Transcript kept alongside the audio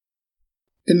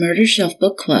The Murder Shelf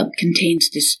Book Club contains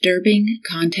disturbing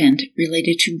content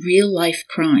related to real-life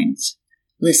crimes.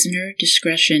 Listener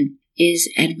discretion is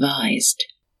advised.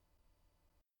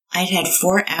 I'd had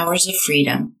 4 hours of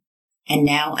freedom, and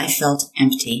now I felt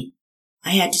empty. I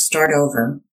had to start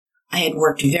over. I had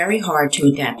worked very hard to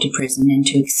adapt to prison and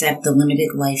to accept the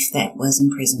limited life that was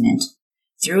imprisonment.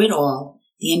 Through it all,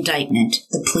 the indictment,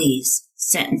 the pleas,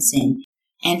 sentencing,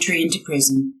 entry into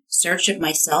prison, search of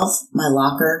myself, my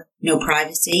locker, no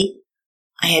privacy,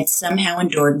 I had somehow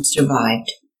endured and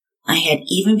survived. I had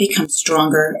even become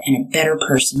stronger and a better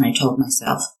person, I told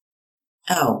myself.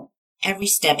 Oh, every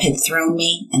step had thrown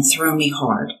me and thrown me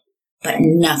hard, but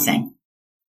nothing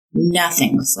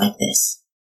was like this.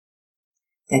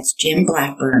 That's Jim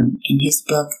Blackburn in his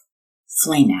book,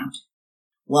 Flame Out.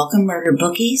 Welcome, Murder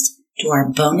Bookies, to our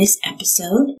bonus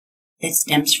episode that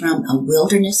stems from A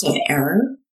Wilderness of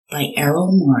Error by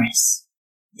Errol Morris.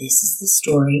 This is the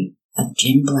story of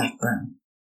Jim Blackburn.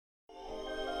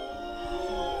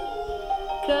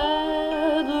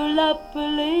 Cuddle up a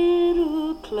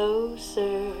little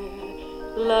closer,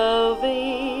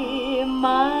 lovey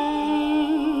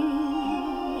mine.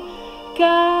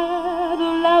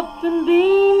 Cuddle up and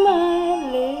be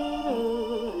my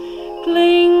little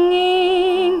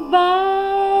clinging vine.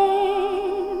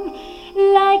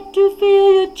 Like to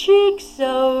feel your cheeks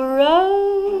so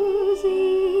rosy,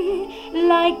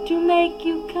 like to make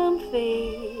you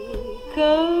comfy,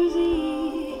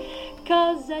 cozy,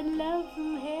 'cause I love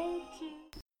from head to...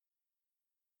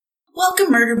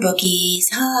 Welcome, Murder Bookies.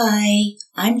 Hi,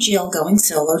 I'm Jill going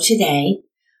solo today.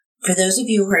 For those of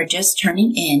you who are just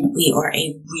turning in, we are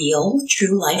a real,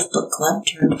 true-life book club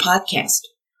turned podcast.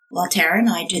 While Tara and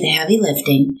I do the heavy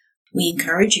lifting, we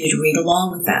encourage you to read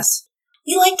along with us.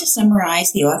 We like to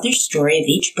summarize the author's story of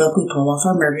each book we pull off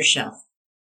our murder shelf.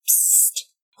 Psst.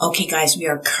 Okay, guys, we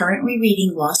are currently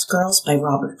reading Lost Girls by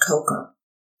Robert Coker.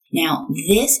 Now,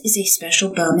 this is a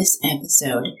special bonus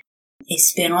episode, a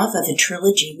spin-off of a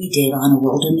trilogy we did on A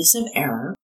Wilderness of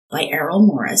Error by Errol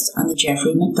Morris on the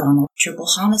Jeffrey MacDonald triple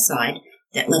homicide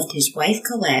that left his wife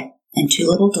Colette and 2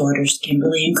 little daughters,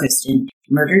 Kimberly and Kristen,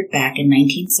 murdered back in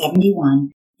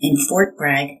 1971 in Fort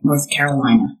Bragg, North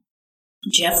Carolina.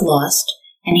 Jeff lost,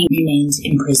 and he remains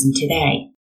in prison today.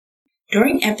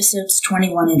 During episodes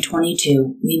 21 and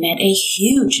 22, we met a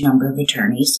huge number of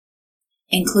attorneys,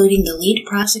 including the lead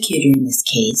prosecutor in this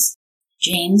case,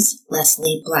 James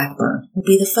Leslie Blackburn, will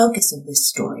be the focus of this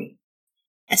story.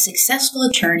 A successful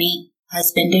attorney,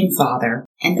 husband, and father,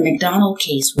 and the MacDonald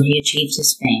case where he achieved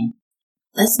his fame.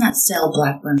 Let's not sell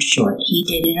Blackburn short. He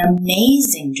did an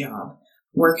amazing job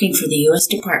working for the U.S.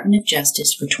 Department of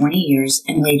Justice for 20 years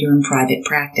and later in private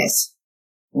practice.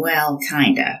 Well,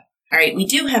 kinda. All right, we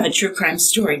do have a true crime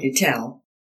story to tell.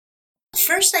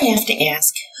 First, I have to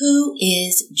ask, who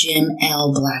is Jim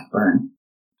L. Blackburn?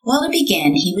 Well, to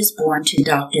begin, he was born to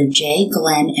Dr. J.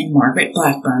 Glenn and Margaret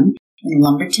Blackburn in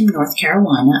Lumberton, North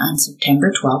Carolina on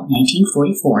September 12,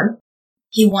 1944.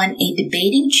 He won a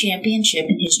debating championship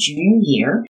in his junior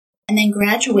year and then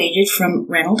graduated from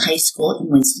Reynolds High School in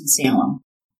Winston-Salem.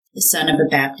 The son of a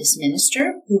Baptist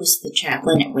minister who was the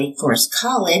chaplain at Wake Forest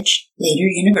College, later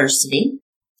university,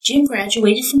 Jim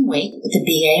graduated from Wake with a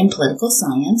BA in political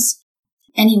science,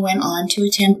 and he went on to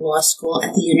attend law school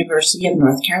at the University of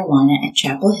North Carolina at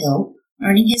Chapel Hill,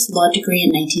 earning his law degree in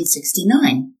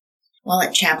 1969. While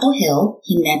at Chapel Hill,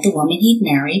 he met the woman he'd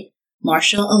married,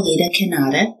 Marshall Alida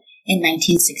Kanata, in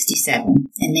 1967,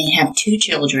 and they have 2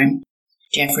 children,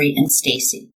 Jeffrey and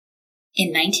Stacy.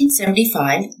 In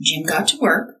 1975, Jim got to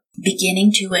work,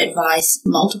 beginning to advise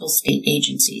multiple state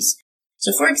agencies.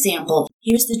 So, for example,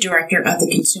 he was the director of the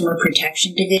Consumer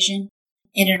Protection Division.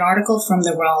 In an article from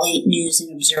the Raleigh News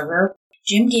and Observer,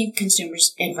 Jim gave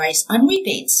consumers advice on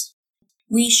rebates.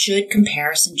 We should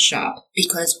comparison shop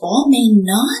because all may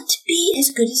not be as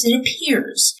good as it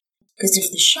appears. Because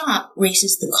if the shop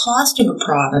raises the cost of a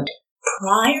product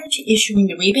prior to issuing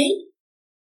the rebate,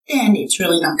 then it's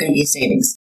really not going to be a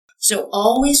savings. So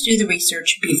always do the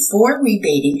research before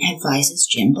rebating, advises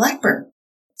Jim Blackburn.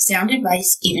 Sound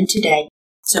advice even today,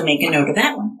 so make a note of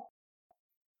that one.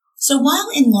 So while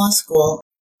in law school,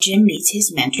 Jim meets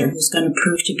his mentor, who's going to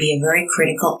prove to be a very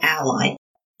critical ally,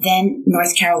 then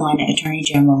North Carolina Attorney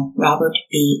General Robert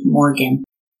B. Morgan,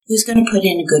 who's going to put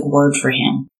in a good word for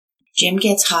him. Jim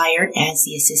gets hired as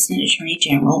the Assistant Attorney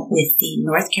General with the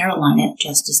North Carolina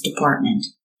Justice Department.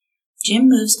 Jim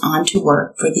moves on to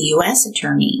work for the U.S.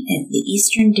 Attorney in the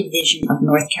Eastern Division of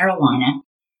North Carolina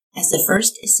as the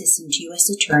first Assistant U.S.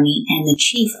 Attorney and the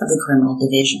Chief of the Criminal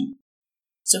Division.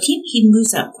 So he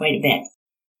moves up quite a bit.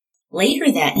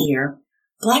 Later that year,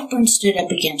 Blackburn stood up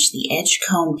against the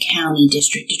Edgecombe County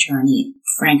District Attorney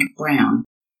Frank Brown,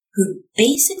 who'd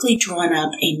basically drawn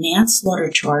up a manslaughter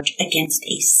charge against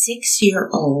a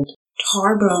 6-year-old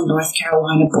Tarboro, North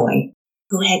Carolina boy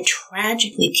who had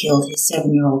tragically killed his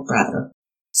 7-year-old brother.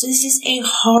 So this is a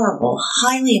horrible,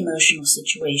 highly emotional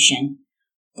situation.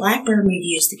 Blackburn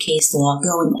reviews the case law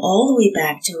going all the way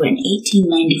back to an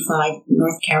 1895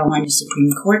 North Carolina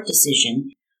Supreme Court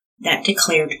decision that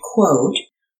declared, quote,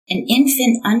 "An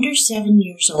infant under 7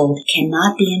 years old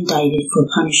cannot be indicted for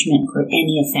punishment for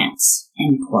any offense,"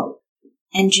 end quote.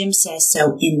 And Jim says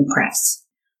so in the press.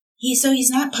 He's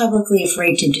not publicly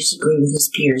afraid to disagree with his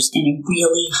peers in a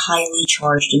really highly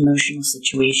charged emotional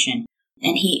situation,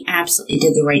 and he absolutely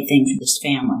did the right thing for this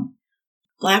family.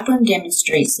 Blackburn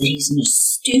demonstrates that he's an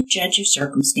astute judge of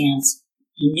circumstance.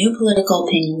 He knew political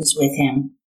opinion was with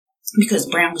him, because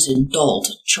Brown was an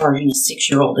adult charging a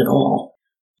 6-year-old at all.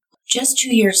 Just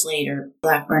 2 years later,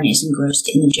 Blackburn is engrossed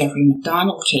in the Jeffrey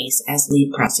McDonald case as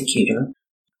lead prosecutor.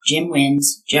 Jim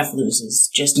wins, Jeff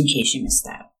loses, just in case you missed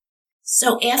that.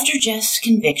 So after Jeff's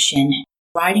conviction,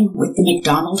 riding with the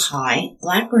McDonald high,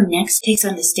 Blackburn next takes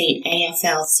on the state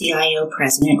AFL-CIO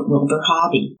president Wilbur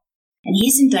Hobby, and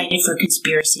he's indicted for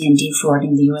conspiracy and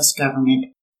defrauding the U.S. government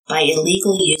by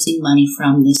illegally using money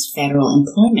from this federal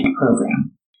employment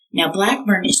program. Now,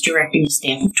 Blackburn is directing a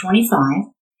staff of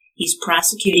 25. He's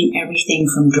prosecuting everything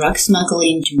from drug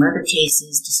smuggling to murder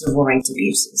cases to civil rights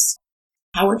abuses.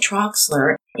 Howard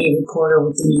Troxler, a reporter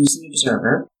with the News and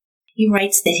Observer, he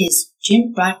writes that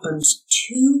Jim Blackburn's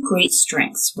two great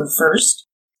strengths were, first,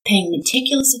 paying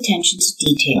meticulous attention to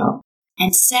detail,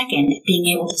 and second,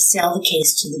 being able to sell the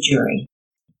case to the jury.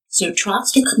 So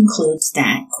Troxler concludes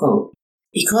that, quote,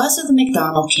 "Because of the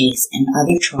McDonald case and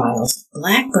other trials,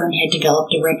 Blackburn had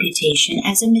developed a reputation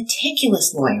as a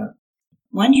meticulous lawyer,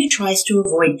 one who tries to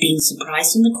avoid being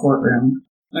surprised in the courtroom,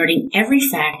 learning every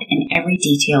fact and every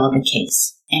detail of a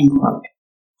case," end quote.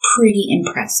 Pretty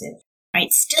impressive.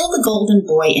 Right, still the golden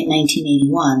boy in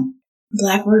 1981,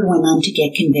 Blackburn went on to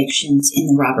get convictions in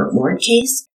the Robert Ward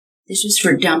case. This was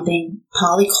for dumping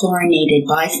polychlorinated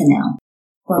biphenyl,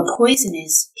 or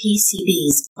poisonous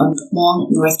PCBs, on long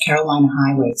North Carolina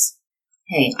highways.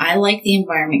 Hey, I like the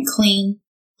environment clean.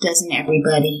 Doesn't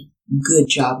everybody? Good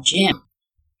job, Jim.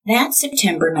 That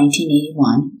September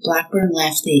 1981, Blackburn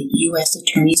left the U.S.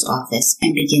 Attorney's Office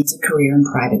and begins a career in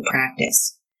private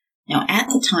practice. Now, at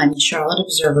the time, the Charlotte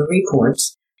Observer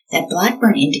reports that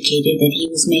Blackburn indicated that he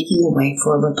was making the way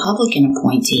for a Republican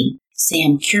appointee,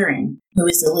 Sam Curran, who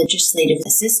is the legislative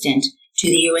assistant to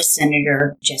the U.S.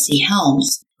 Senator Jesse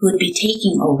Helms, who would be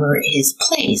taking over his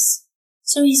place.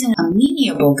 So he's an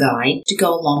amenable guy to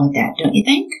go along with that, don't you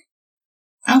think?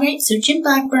 Alright, so Jim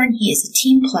Blackburn, he is a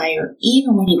team player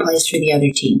even when he plays for the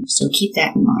other team, so keep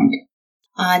that in mind.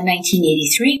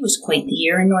 1983 was quite the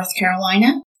year in North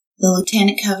Carolina. The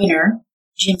Lieutenant Governor,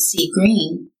 Jim C.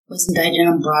 Green, was indicted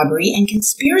on robbery and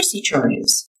conspiracy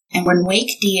charges. And when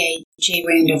Wake DA J.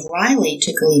 Randolph Riley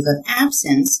took a leave of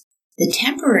absence, the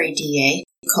temporary DA,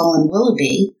 Colin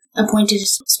Willoughby, appointed a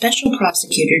special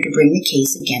prosecutor to bring the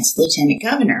case against the Lieutenant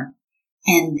Governor.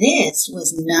 And this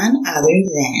was none other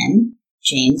than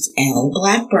James L.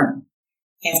 Blackburn.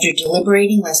 After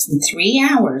deliberating less than 3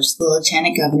 hours, the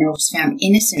Lieutenant Governor was found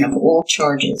innocent of all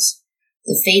charges.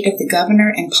 The fate of the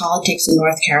governor and politics in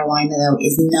North Carolina, though,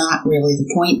 is not really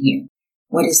the point here.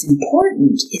 What is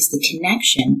important is the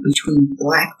connection between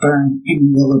Blackburn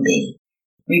and Willoughby.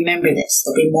 Remember this.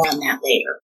 There'll be more on that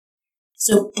later.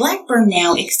 So Blackburn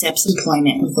now accepts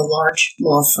employment with a large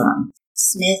law firm,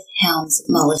 Smith, Helms,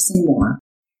 Mullis & Moore,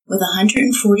 with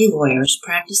 140 lawyers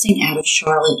practicing out of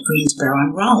Charlotte, Greensboro,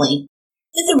 and Raleigh,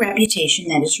 with a reputation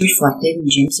that is reflected in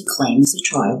Jim's acclaim as a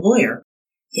trial lawyer.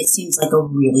 It seems like a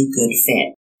really good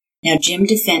fit. Now, Jim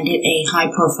defended a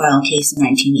high-profile case in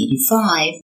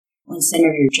 1985 when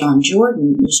Senator John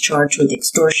Jordan was charged with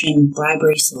extortion,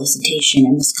 bribery, solicitation,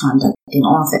 and misconduct in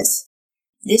office.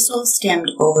 This all stemmed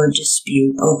over a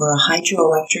dispute over a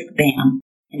hydroelectric dam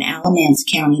in Alamance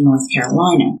County, North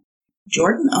Carolina.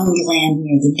 Jordan owned land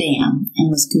near the dam and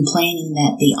was complaining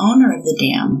that the owner of the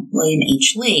dam, William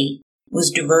H. Lee, was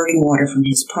diverting water from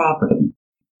his property.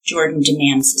 Jordan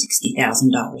demands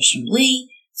 $60,000 from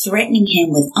Lee, threatening him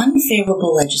with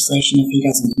unfavorable legislation if he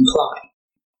doesn't comply.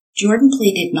 Jordan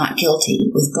pleaded not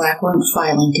guilty, with Blackburn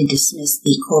filing to dismiss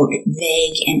the, quote,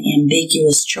 vague and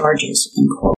ambiguous charges,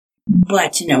 unquote.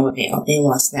 But to no avail, they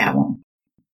lost that one.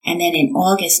 And then in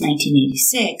August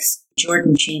 1986,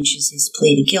 Jordan changes his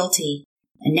plea to guilty,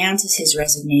 announces his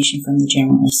resignation from the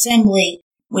General Assembly,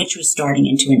 which was starting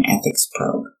into an ethics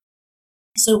probe.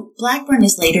 So Blackburn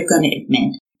is later going to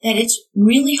admit that it's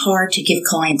really hard to give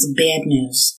clients bad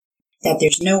news, that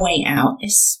there's no way out,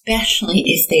 especially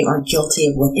if they are guilty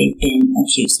of what they've been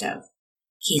accused of.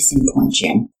 Case in point,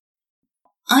 Jim.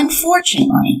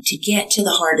 Unfortunately, to get to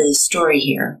the heart of the story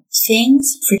here,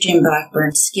 things for Jim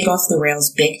Blackburn skid off the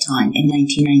rails big time in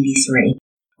 1993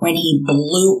 when he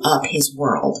blew up his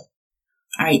world.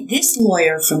 All right, this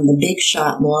lawyer from the big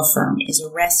shot law firm is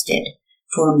arrested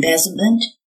for embezzlement,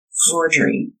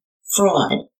 forgery,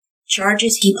 fraud,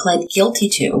 charges he pled guilty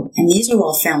to, and these are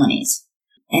all felonies.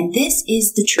 And this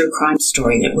is the true crime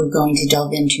story that we're going to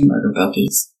delve into, Murder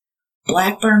Bookies.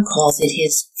 Blackburn calls it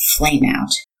his Flame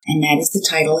Out, and that is the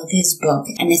title of his book,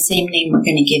 and the same name we're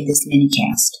going to give this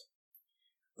minicast.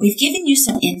 We've given you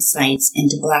some insights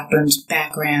into Blackburn's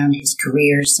background, his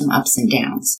career, some ups and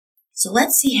downs. So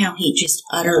let's see how he just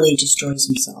utterly destroys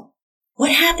himself.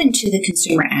 What happened to the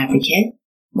consumer advocate?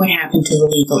 What happened to the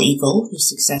legal eagle who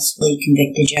successfully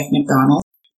convicted Jeff McDonald,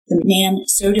 the man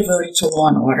so devoted to law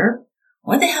and order?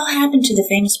 What the hell happened to the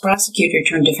famous prosecutor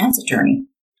turned defense attorney?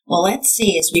 Well, let's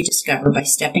see as we discover by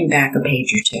stepping back a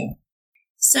page or two.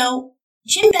 So,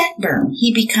 Jim Blackburn,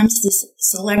 he becomes this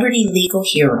celebrity legal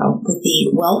hero with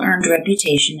the well-earned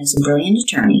reputation as a brilliant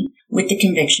attorney with the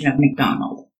conviction of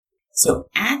McDonald. So,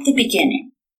 at the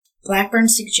beginning, Blackburn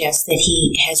suggests that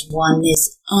he has won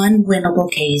this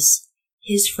unwinnable case,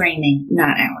 his framing,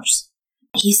 not ours.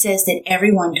 He says that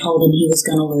everyone told him he was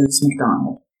going to lose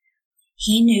McDonald.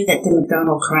 He knew that the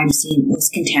McDonald crime scene was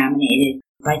contaminated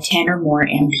by 10 or more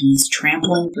MPs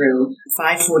trampling through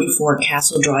 544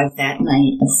 Castle Drive that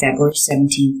night of February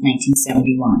 17,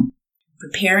 1971.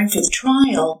 Preparing for the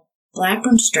trial,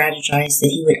 Blackburn strategized that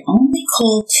he would only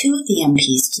call 2 of the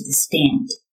MPs to the stand.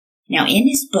 Now, in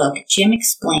his book, Jim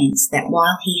explains that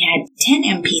while he had 10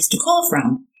 MPs to call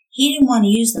from, he didn't want to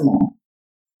use them all.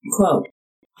 Quote,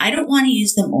 "I don't want to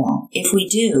use them all. If we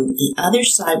do, the other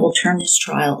side will turn this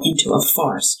trial into a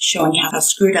farce, showing how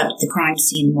screwed up the crime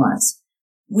scene was.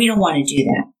 We don't want to do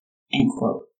that." End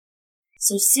quote.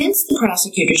 So since the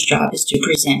prosecutor's job is to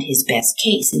present his best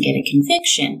case and get a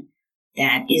conviction,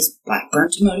 that is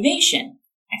Blackburn's motivation.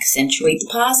 Accentuate the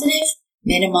positive,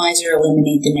 minimize or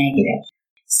eliminate the negative.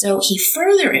 So he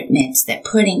further admits that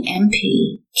putting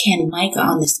MP Ken Micah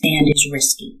on the stand is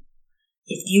risky.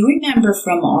 If you remember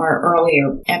from our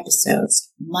earlier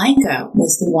episodes, Micah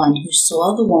was the one who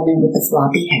saw the woman with the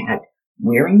floppy hat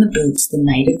wearing the boots the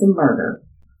night of the murder,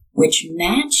 which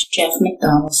matched Jeff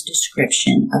McDonald's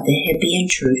description of the hippie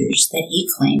intruders that he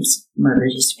claims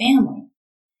murdered his family.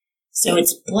 So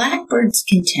it's Blackburn's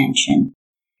contention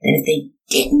that if they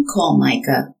didn't call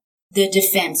Micah, the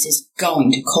defense is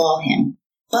going to call him,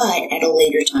 but at a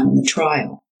later time in the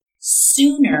trial.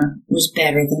 Sooner was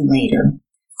better than later.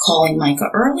 Calling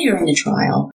Micah earlier in the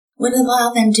trial would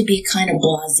allow them to be kind of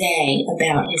blasé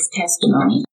about his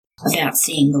testimony about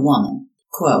seeing the woman.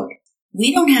 Quote,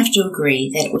 "We don't have to agree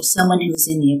that it was someone who was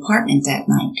in the apartment that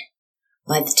night.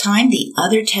 By the time the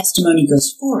other testimony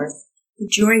goes forth, the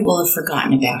jury will have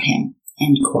forgotten about him."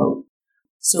 End quote.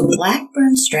 So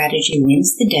Blackburn's strategy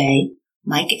wins the day.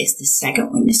 Micah is the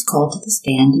second witness called to the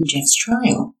stand in Jeff's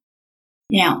trial.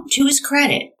 Now, to his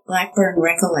credit, Blackburn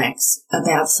recollects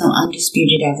about some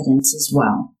undisputed evidence as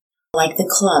well, like the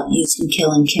club used in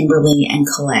killing Kimberly and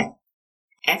Colette.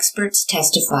 Experts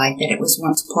testified that it was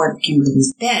once part of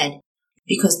Kimberly's bed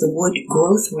because the wood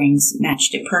growth rings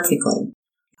matched it perfectly.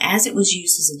 As it was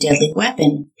used as a deadly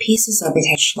weapon, pieces of it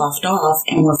had sloughed off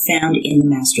and were found in the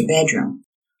master bedroom.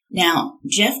 Now,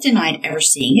 Jeff denied ever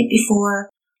seeing it before,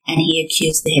 and he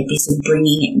accused the hippies of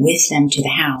bringing it with them to the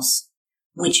house,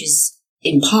 which is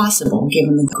impossible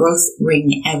given the growth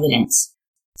ring evidence.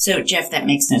 So, Jeff, that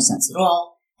makes no sense at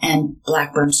all, and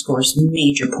Blackburn scores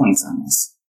major points on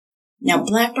this. Now,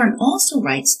 Blackburn also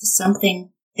writes that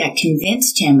something that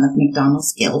convinced him of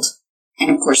McDonald's guilt, and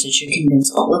of course it should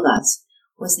convince all of us,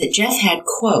 was that Jeff had,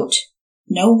 quote,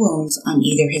 "no wounds on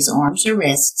either his arms or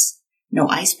wrists, no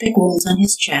ice pick wounds on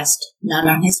his chest, none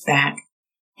on his back,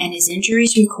 and his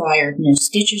injuries required no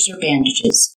stitches or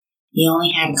bandages. He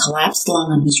only had a collapsed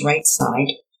lung on his right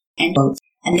side," end quote.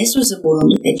 And this was a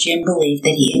wound that Jim believed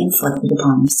that he had inflicted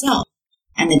upon himself.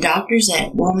 And the doctors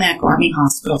at Womack Army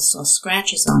Hospital saw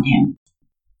scratches on him.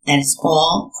 That is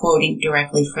all quoting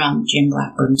directly from Jim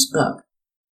Blackburn's book.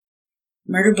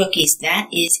 Murder Bookies, that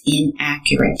is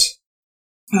inaccurate.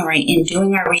 All right, in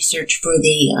doing our research for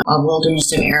the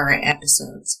Wilderness of Error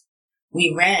episodes,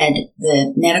 we read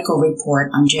the medical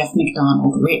report on Jeff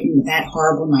McDonald written that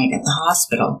horrible night at the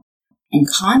hospital. And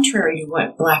contrary to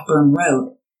what Blackburn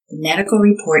wrote, the medical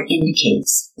report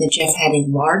indicates that Jeff had a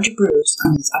large bruise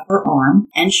on his upper arm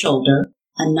and shoulder,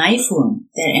 a knife wound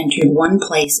that entered one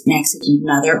place and exited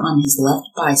another on his left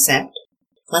bicep,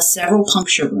 plus several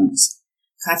puncture wounds.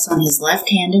 cuts on his left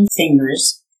hand and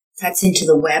fingers, cuts into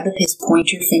the web of his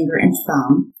pointer finger and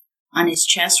thumb. On his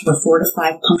chest were 4 to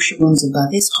 5 puncture wounds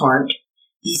above his heart.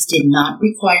 These did not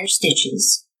require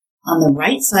stitches. On the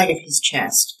right side of his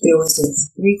chest, there was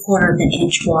a 3/4 of an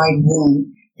inch wide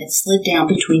wound that slid down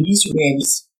between his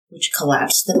ribs, which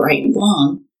collapsed the right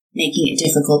lung, making it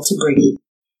difficult to breathe.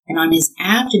 And on his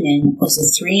abdomen was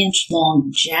a 3-inch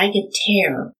long jagged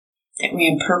tear that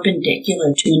ran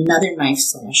perpendicular to another knife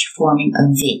slash, forming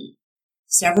a V.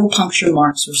 Several puncture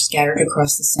marks were scattered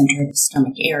across the center of the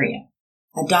stomach area.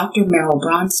 Dr. Merrill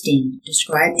Bronstein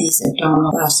described these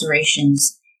abdominal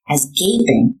lacerations as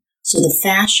gaping, so the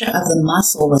fascia of the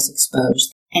muscle was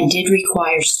exposed and did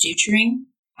require suturing.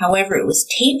 However, it was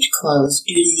taped closed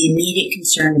due to the immediate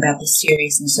concern about the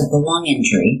seriousness of the lung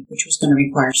injury, which was going to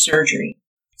require surgery.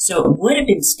 So it would have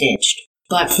been stitched,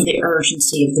 but for the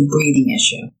urgency of the breathing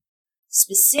issue.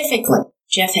 Specifically,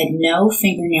 Jeff had no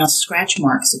fingernail scratch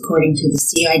marks according to the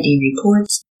CID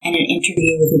reports and an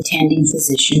interview with attending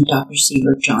physician Dr.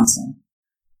 Seabrook Johnson.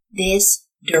 This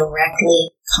directly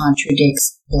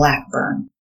contradicts Blackburn.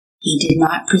 He did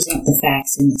not present the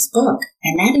facts in this book,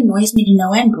 and that annoys me to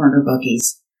no end, murder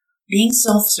bookies. Being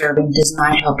self-serving does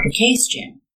not help your case,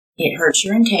 Jim. It hurts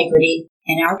your integrity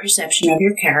and our perception of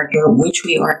your character, which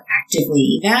we are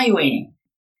actively evaluating.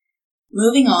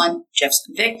 Moving on, Jeff's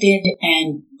convicted,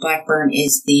 and Blackburn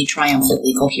is the triumphant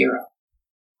legal hero.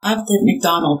 Of the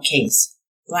MacDonald case,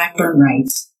 Blackburn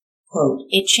writes, quote,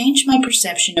 "It changed my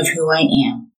perception of who I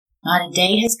am. Not a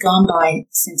day has gone by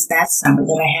since that summer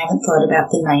that I haven't thought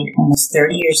about the night almost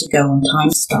 30 years ago when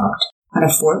time stopped on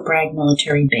a Fort Bragg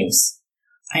military base.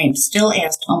 I am still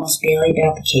asked almost daily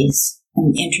about the case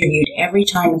and interviewed every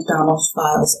time MacDonald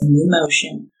files a new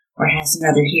motion or has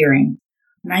another hearing,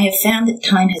 and I have found that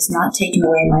time has not taken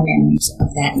away my memories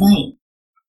of that night."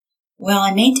 Well,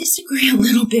 I may disagree a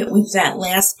little bit with that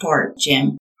last part,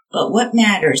 Jim, but what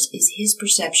matters is his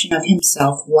perception of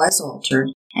himself was altered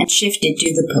and shifted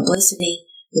due to the publicity,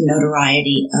 the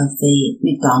notoriety of the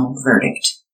MacDonald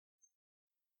verdict.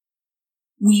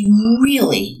 We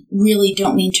really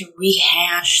don't mean to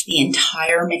rehash the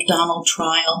entire MacDonald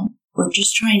trial. We're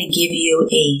just trying to give you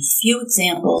a few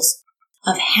examples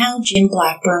of how Jim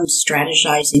Blackburn's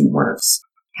strategizing works,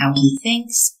 how he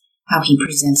thinks, how he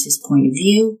presents his point of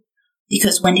view,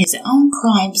 because when his own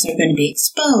crimes are going to be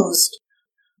exposed,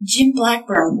 Jim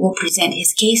Blackburn will present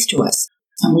his case to us,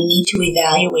 and we need to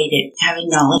evaluate it having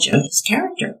knowledge of his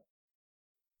character.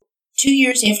 2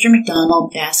 years after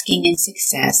MacDonald, basking in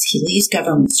success, he leaves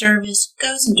government service,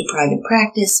 goes into private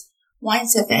practice,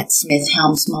 winds up at Smith,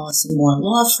 Helms, Mullis & Moore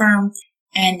law firm,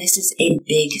 and this is a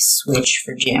big switch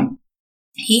for Jim.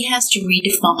 He has to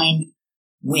redefine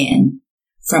win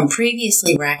from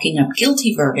previously racking up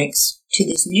guilty verdicts to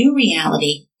this new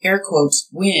reality, air quotes,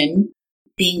 win,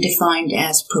 being defined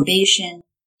as probation,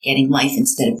 getting life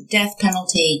instead of the death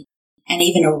penalty, and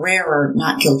even a rarer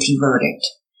not guilty verdict.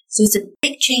 So it's a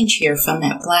big change here from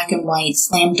that black and white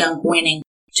slam dunk winning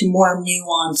to more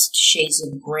nuanced shades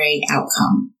of gray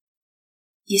outcome.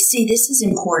 You see, this is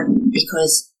important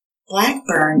because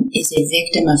Blackburn is a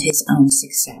victim of his own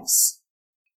success.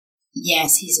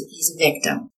 Yes, he's a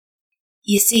victim.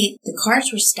 You see, the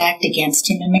cards were stacked against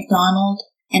him in MacDonald,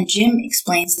 and Jim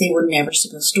explains they were never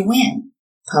supposed to win.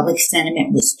 Public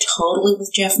sentiment was totally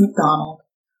with Jeff MacDonald,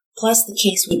 plus the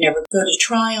case would never go to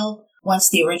trial. Once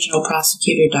the original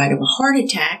prosecutor died of a heart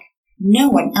attack, no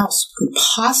one else could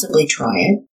possibly try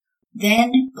it.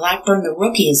 Then Blackburn the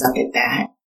rookie is up at bat.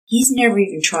 He's never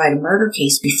even tried a murder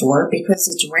case before because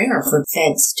it's rare for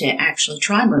feds to actually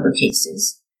try murder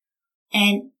cases.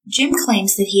 And Jim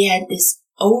claims that he had this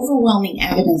overwhelming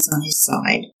evidence on his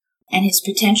side, and his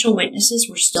potential witnesses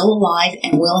were still alive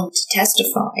and willing to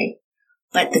testify.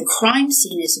 But the crime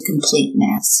scene is a complete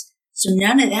mess, so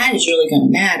none of that is really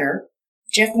going to matter.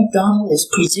 Jeff MacDonald is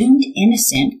presumed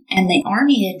innocent, and the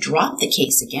Army had dropped the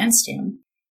case against him.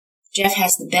 Jeff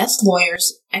has the best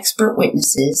lawyers, expert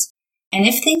witnesses, and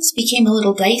if things became a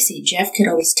little dicey, Jeff could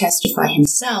always testify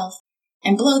himself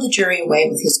and blow the jury away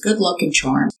with his good look and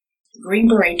charm, the Green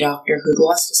Beret doctor who'd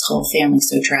lost his whole family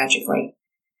so tragically.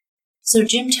 So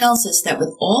Jim tells us that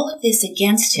with all of this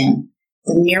against him,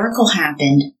 the miracle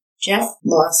happened, Jeff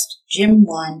lost, Jim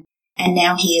won, and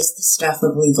now he is the stuff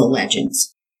of legal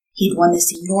legends. He'd won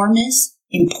this enormous,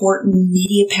 important,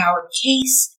 media-powered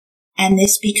case, and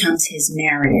this becomes his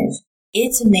narrative.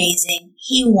 It's amazing,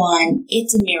 he won,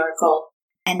 it's a miracle,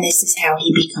 and this is how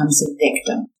he becomes a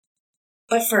victim.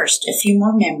 But first, a few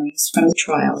more memories from the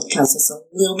trial that tells us a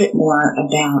little bit more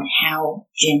about how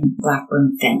Jim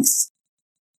Blackburn thinks.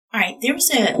 All right, there was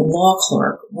a law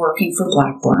clerk working for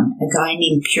Blackburn, a guy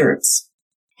named Puritz,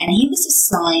 and he was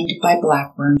assigned by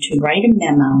Blackburn to write a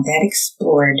memo that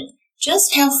explored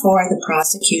just how far the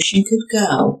prosecution could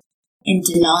go in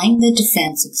denying the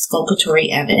defense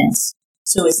exculpatory evidence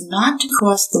so as not to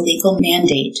cross the legal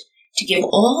mandate to give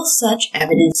all such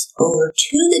evidence over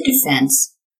to the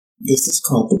defense. This is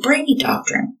called the Brady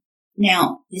Doctrine.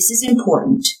 Now, this is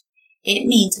important. It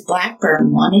means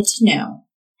Blackburn wanted to know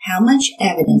how much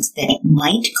evidence that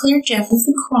might clear Jeff of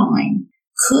the crime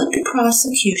could the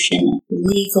prosecution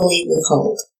legally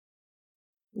withhold.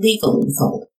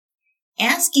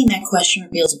 Asking that question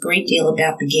reveals a great deal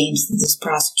about the games that this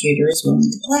prosecutor is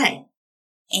willing to play.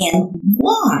 And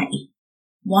why?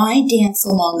 Why dance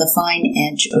along the fine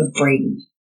edge of Brady?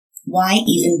 Why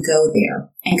even go there?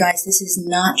 And guys, this is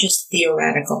not just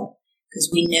theoretical, because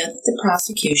we know that the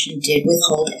prosecution did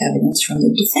withhold evidence from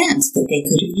the defense that they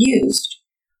could have used.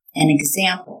 An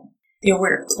example, there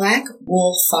were black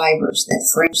wool fibers that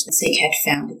forensic had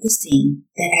found at the scene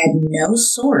that had no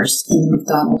source in the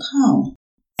McDonald home.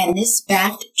 And this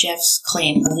backed Jeff's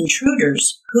claim of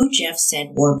intruders, who Jeff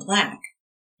said wore black.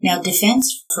 Now,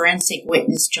 defense forensic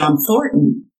witness John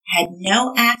Thornton had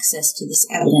no access to this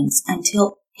evidence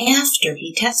until after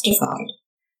he testified.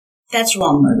 That's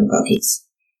wrong, murder bookies.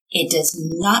 It does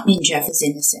not mean Jeff is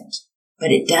innocent,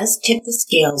 but it does tip the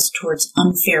scales towards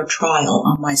unfair trial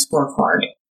on my scorecard,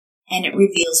 and it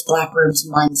reveals Blackburn's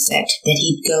mindset that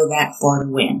he'd go that far to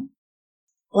win.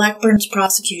 Blackburn's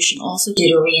prosecution also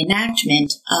did a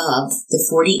reenactment of the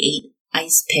 48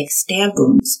 ice pick stab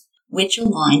wounds, which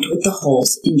aligned with the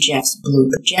holes in Jeff's blue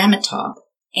pajama top,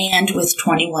 and with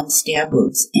 21 stab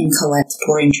wounds in Colette's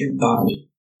poor injured body.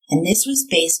 And this was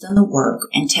based on the work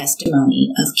and testimony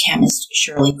of chemist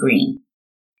Shirley Green.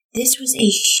 This was a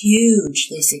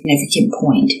hugely significant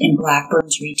point in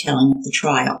Blackburn's retelling of the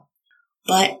trial,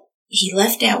 but he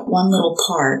left out one little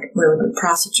part where the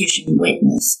prosecution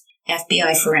witness,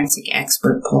 FBI forensic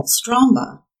expert Paul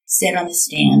Strombaugh, said on the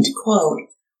stand, quote,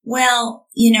 "Well,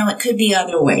 it could be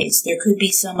other ways. There could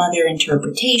be some other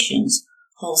interpretations.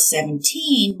 Hole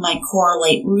 17 might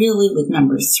correlate really with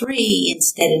number 3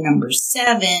 instead of number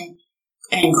 7,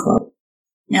 end quote.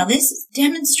 Now, this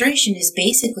demonstration is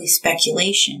basically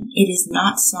speculation. It is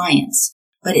not science,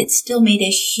 but it still made a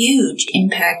huge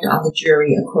impact on the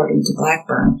jury, according to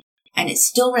Blackburn, and it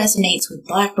still resonates with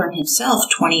Blackburn himself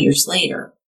 20 years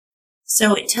later.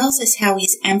 So it tells us how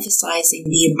he's emphasizing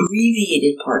the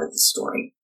abbreviated part of the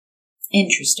story.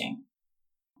 Interesting.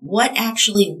 What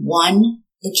actually won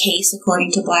the case,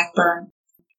 according to Blackburn?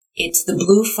 It's the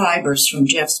blue fibers from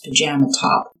Jeff's pajama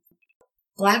top.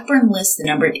 Blackburn lists the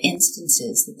number of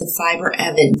instances that the fiber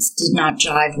evidence did not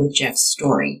jive with Jeff's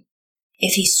story.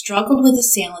 If he struggled with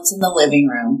assailants in the living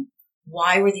room,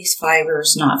 why were these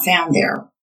fibers not found there?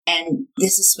 And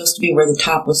this is supposed to be where the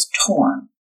top was torn.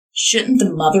 Shouldn't the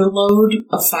mother lode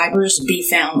of fibers be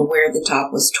found where the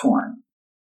top was torn?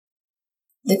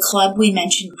 The club we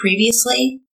mentioned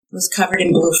previously was covered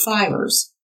in blue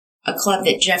fibers, a club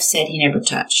that Jeff said he never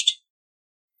touched.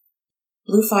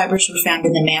 Blue fibers were found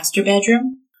in the master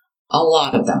bedroom, a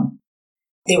lot of them.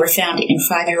 They were found in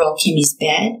 5-year-old Kimmy's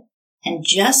bed, and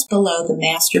just below the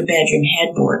master bedroom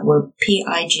headboard where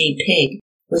P.I.G. Pig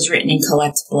was written in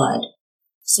Colette's blood.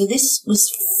 So this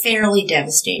was fairly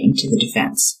devastating to the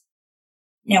defense.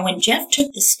 Now, when Jeff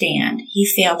took the stand, he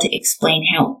failed to explain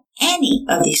how any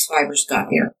of these fibers got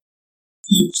there.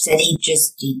 He said he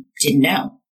didn't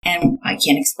know, and I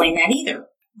can't explain that either.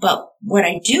 But what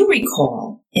I do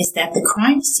recall is that the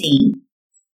crime scene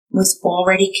was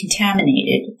already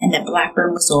contaminated and that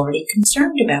Blackburn was already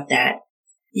concerned about that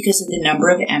because of the number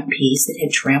of MPs that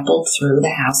had trampled through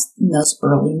the house in those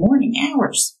early morning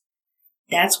hours.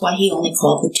 That's why he only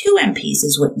called the 2 MPs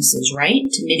as witnesses, right?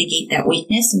 To mitigate that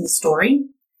weakness in the story.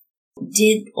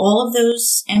 Did all of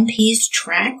those MPs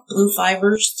track blue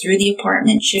fibers through the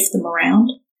apartment, shift them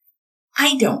around?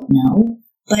 I don't know,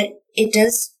 but it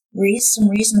does raise some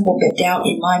reasonable doubt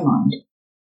in my mind.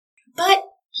 But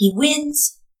he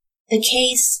wins the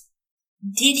case.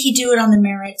 Did he do it on the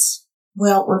merits?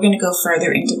 Well, we're going to go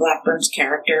further into Blackburn's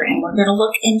character, and we're going to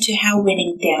look into how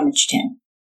winning damaged him.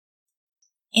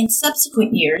 In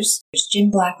subsequent years, Jim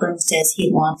Blackburn says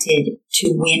he wanted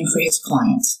to win for his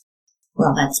clients.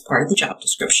 Well, that's part of the job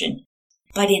description.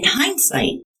 But in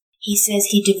hindsight, he says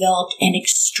he developed an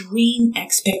extreme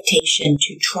expectation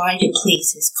to try to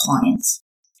please his clients,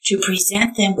 to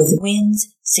present them with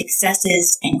wins,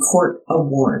 successes, and court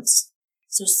awards.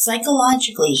 So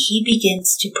psychologically, he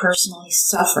begins to personally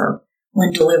suffer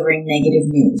when delivering negative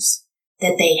news,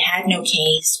 that they had no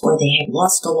case or they had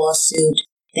lost a lawsuit,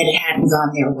 that it hadn't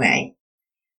gone their way.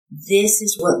 This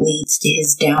is what leads to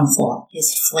his downfall,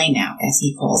 his flame out, as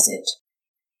he calls it.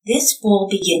 This fall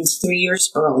begins 3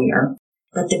 years earlier,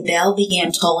 but the bell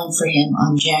began tolling for him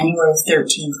on January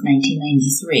 13th,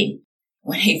 1993,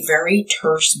 when a very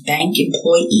terse bank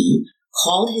employee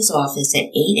called his office at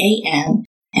 8 a.m.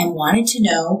 and wanted to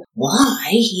know why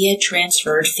he had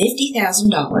transferred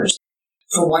 $50,000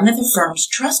 for one of the firm's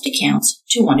trust accounts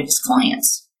to one of his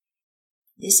clients.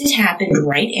 This had happened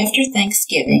right after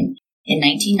Thanksgiving in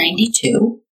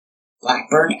 1992.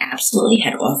 Blackburn absolutely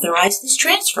had authorized this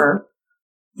transfer.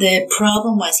 The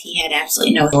problem was he had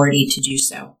absolutely no authority to do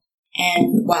so.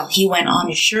 And while he went on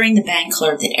assuring the bank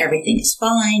clerk that everything is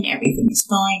fine,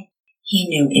 he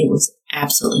knew it was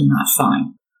absolutely not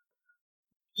fine.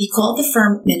 He called the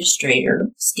firm administrator,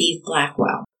 Steve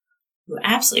Blackwell, who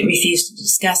absolutely refused to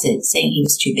discuss it, saying he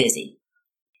was too busy.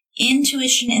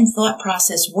 Intuition and thought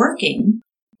process working,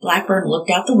 Blackburn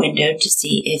looked out the window to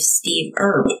see if Steve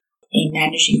Earp, a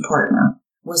managing partner,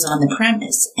 was on the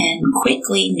premise and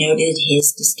quickly noted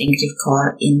his distinctive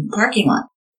car in the parking lot.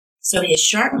 So his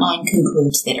sharp mind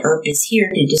concludes that Earp is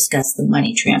here to discuss the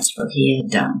money transfer he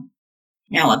had done.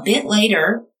 Now, a bit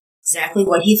later, exactly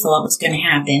what he thought was going to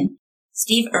happen,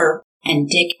 Steve Earp and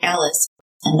Dick Ellis,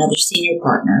 another senior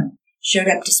partner, showed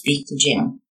up to speak to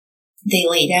Jim. They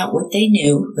laid out what they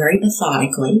knew very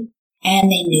methodically,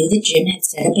 and they knew that Jim had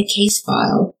set up a case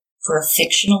file for a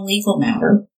fictional legal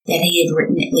matter, that he had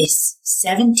written at least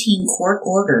 17 court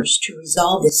orders to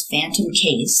resolve this phantom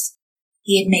case.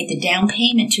 He had made the down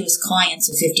payment to his clients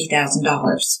of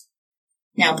 $50,000.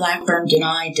 Now, Blackburn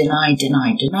denied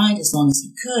as long as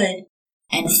he could,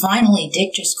 and finally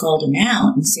Dick just called him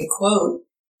out and said, quote,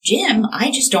 "Jim, I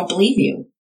just don't believe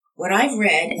you. What I've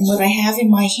read and what I have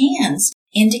in my hands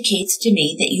indicates to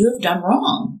me that you have done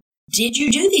wrong. Did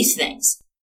you do these things?"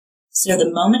 So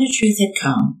the moment of truth had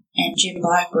come, and Jim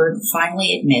Blackburn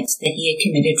finally admits that he had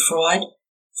committed fraud,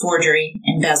 forgery,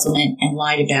 embezzlement, and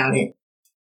lied about it.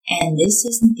 And this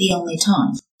isn't the only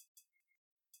time.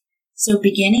 So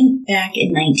beginning back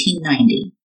in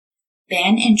 1990,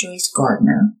 Ben and Joyce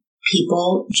Gardner,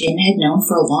 people Jim had known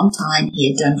for a long time, he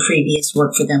had done previous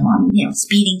work for them on,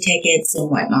 speeding tickets and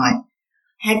whatnot,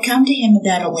 had come to him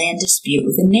about a land dispute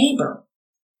with a neighbor.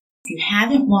 If you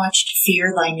haven't watched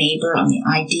Fear Thy Neighbor on the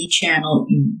ID channel,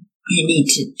 you need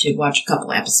to watch a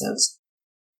couple episodes.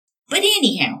 But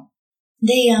anyhow,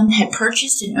 they had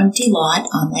purchased an empty lot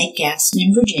on Lake Gaston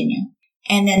in Virginia,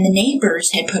 and then the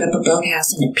neighbors had put up a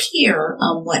boathouse and a pier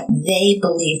on what they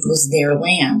believed was their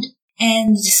land.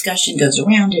 And the discussion goes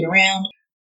around and around.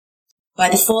 By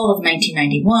the fall of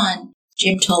 1991,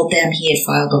 Jim told them he had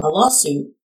filed a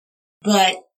lawsuit,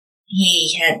 but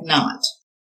he had not.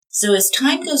 So as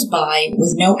time goes by,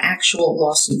 with no actual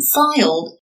lawsuit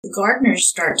filed, the Gardners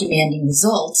start demanding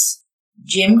results.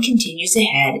 Jim continues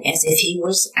ahead as if he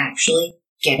was actually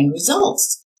getting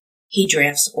results. He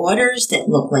drafts orders that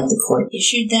look like the court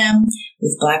issued them,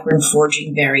 with Blackburn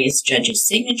forging various judges'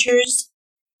 signatures.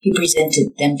 He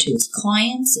presented them to his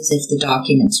clients as if the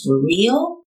documents were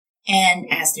real, and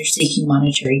as they're seeking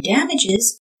monetary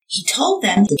damages, he told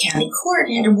them the county court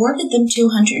had awarded them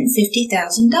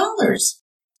 $250,000.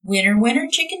 Winner, winner,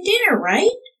 chicken dinner, right?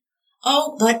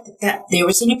 Oh, but there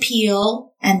was an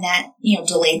appeal, and that,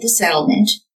 delayed the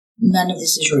settlement. None of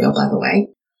this is real, by the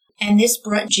way. And this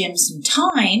brought Jim some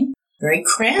time, very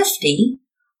crafty,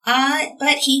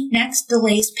 but he next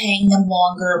delays paying them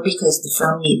longer because the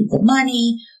firm needed the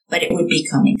money, but it would be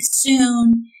coming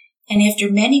soon. And after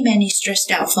many, many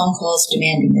stressed-out phone calls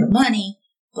demanding their money,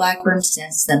 Blackburn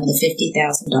sends them the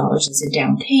 $50,000 as a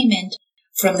down payment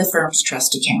from the firm's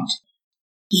trust account.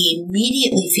 He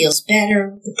immediately feels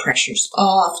better, the pressure's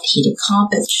off, he'd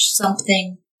accomplished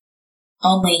something,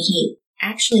 only he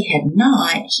actually had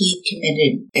not. He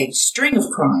committed a string of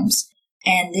crimes,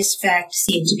 and this fact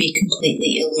seemed to be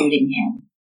completely eluding him.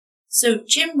 So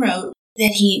Jim wrote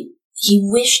that he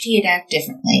wished he had acted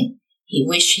differently. He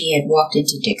wished he had walked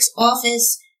into Dick's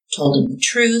office, told him the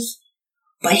truth,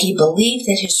 but he believed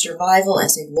that his survival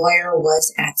as a lawyer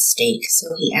was at stake,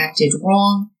 so he acted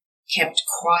wrong, kept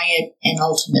quiet, and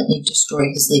ultimately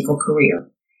destroyed his legal career.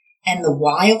 And the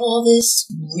why of all this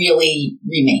really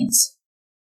remains.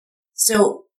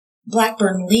 So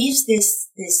Blackburn leaves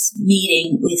this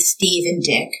meeting with Steve and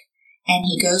Dick, and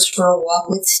he goes for a walk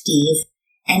with Steve,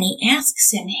 and he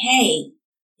asks him, "Hey,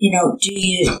 do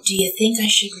you think I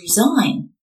should resign?"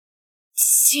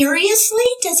 Seriously?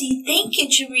 Does he think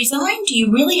it should resign? Do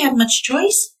you really have much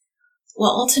choice?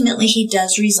 Well, ultimately he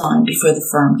does resign before the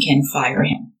firm can fire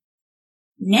him.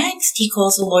 Next, he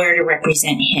calls a lawyer to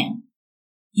represent him.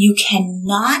 You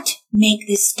cannot make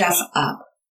this stuff up.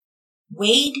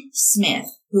 Wade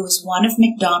Smith, who is one of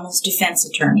McDonald's defense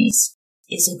attorneys,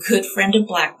 is a good friend of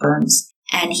Blackburn's,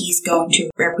 and he's going to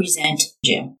represent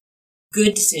Jim.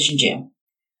 Good decision, Jim.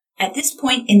 At this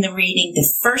point in the reading,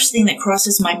 the first thing that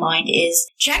crosses my mind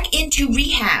is check into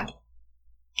rehab.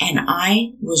 And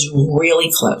I was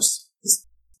really close.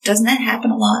 Doesn't that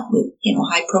happen a lot with,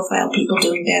 high-profile people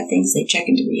doing bad things? They check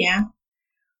into rehab.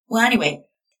 Well, anyway,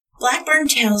 Blackburn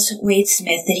tells Wade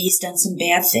Smith that he's done some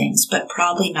bad things, but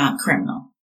probably not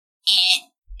criminal.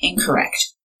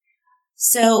 Incorrect.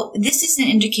 So this is an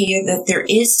indicator that there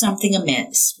is something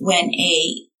amiss when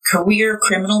a career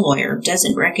criminal lawyer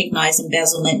doesn't recognize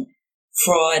embezzlement,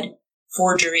 fraud,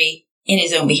 forgery in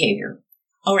his own behavior.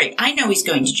 All right, I know he's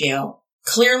going to jail.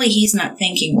 Clearly he's not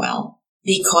thinking well,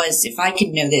 because if I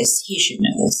can know this, he should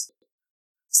know this.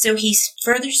 So he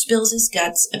further spills his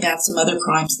guts about some other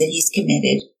crimes that he's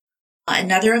committed.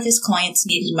 Another of his clients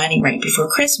needed money right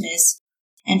before Christmas,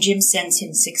 and Jim sends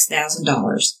him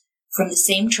 $6,000 from the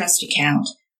same trust account,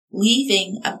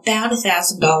 leaving about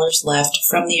 $1,000 left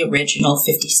from the original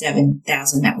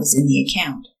 $57,000 that was in the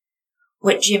account.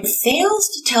 What Jim fails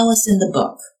to tell us in the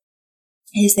book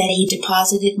is that he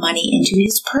deposited money into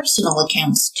his personal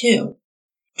accounts too.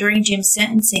 During Jim's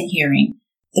sentencing hearing,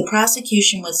 the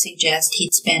prosecution would suggest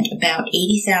he'd spent about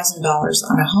 $80,000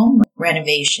 on a home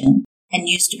renovation and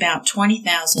used about $20,000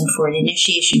 for an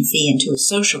initiation fee into a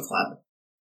social club.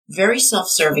 Very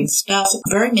self-serving stuff,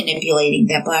 very manipulating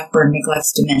that Blackburn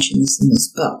neglects to mention this in his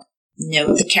book.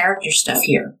 Note the character stuff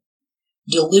here.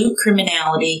 Dilute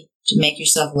criminality to make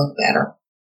yourself look better.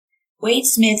 Wade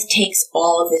Smith takes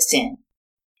all of this in,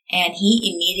 and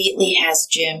he immediately has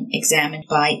Jim examined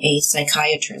by a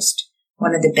psychiatrist,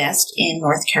 one of the best in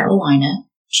North Carolina,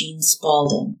 Jean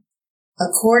Spaulding.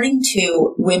 According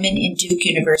to Women in Duke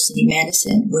University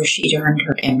Medicine, where she'd earned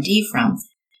her MD from,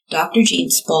 Dr. Jean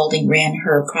Spaulding ran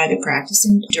her private practice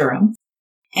in Durham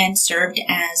and served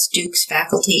as Duke's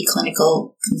faculty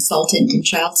clinical consultant in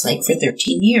child psych for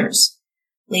 13 years.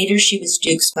 Later, she was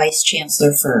Duke's vice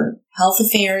chancellor for health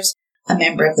affairs, a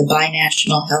member of the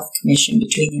Binational Health Commission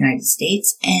between the United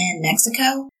States and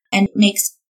Mexico, and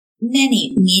makes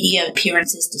many media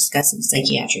appearances discussing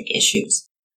psychiatric issues.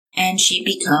 And she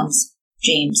becomes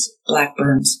James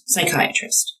Blackburn's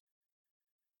psychiatrist.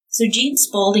 So Jean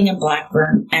Spaulding and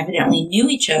Blackburn evidently knew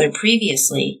each other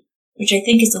previously, which I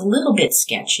think is a little bit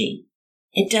sketchy.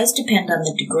 It does depend on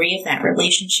the degree of that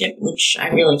relationship, which I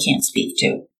really can't speak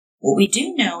to. What we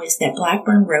do know is that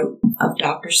Blackburn wrote of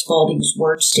Dr. Spaulding's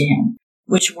words to him,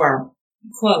 which were,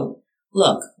 quote,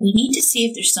 "Look, we need to see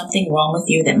if there's something wrong with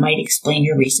you that might explain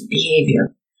your recent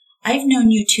behavior. I've known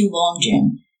you too long,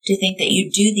 Jim, to think that you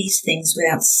do these things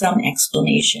without some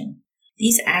explanation.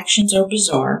 These actions are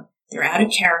bizarre. They're out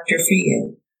of character for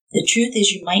you. The truth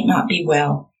is you might not be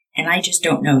well, and I just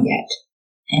don't know yet."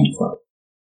 End quote.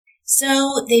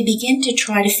 So they begin to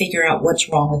try to figure out what's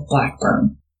wrong with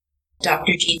Blackburn.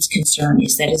 Dr. Jean's concern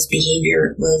is that his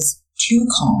behavior was too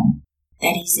calm,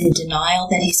 that he's in denial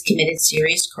that he's committed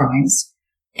serious crimes,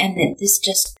 and that this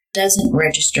just doesn't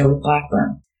register with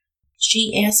Blackburn.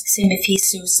 She asks him if he's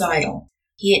suicidal.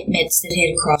 He admits that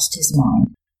it had crossed his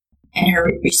mind, and her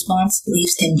response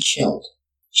leaves him chilled.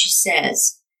 She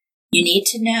says, "You need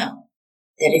to know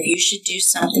that if you should do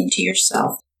something to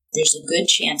yourself, there's a good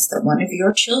chance that one of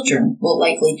your children will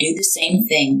likely do the same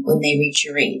thing when they reach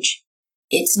your age.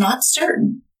 It's not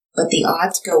certain, but the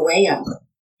odds go way up,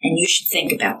 and you should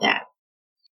think about that."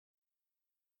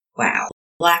 Wow.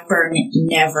 Blackburn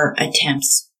never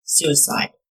attempts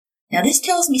suicide. Now this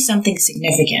tells me something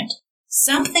significant.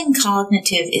 Something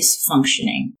cognitive is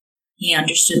functioning. He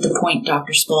understood the point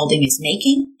Dr. Spaulding is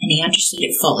making, and he understood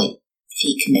it fully. If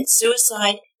he commits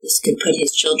suicide, this could put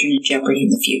his children in jeopardy in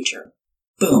the future.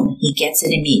 Boom, he gets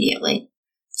it immediately.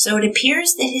 So it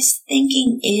appears that his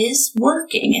thinking is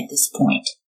working at this point.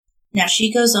 Now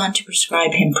she goes on to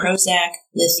prescribe him Prozac,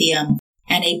 lithium,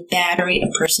 and a battery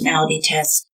of personality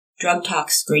tests, drug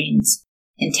tox screens,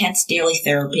 intense daily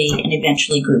therapy, and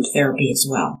eventually group therapy as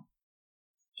well.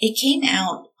 It came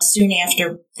out soon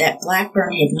after that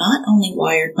Blackburn had not only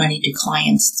wired money to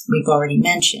clients we've already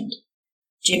mentioned.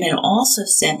 Jim had also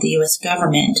sent the U.S.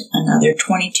 government another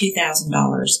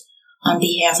 $22,000 on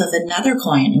behalf of another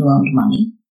client who owed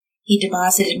money. He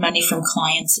deposited money from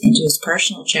clients into his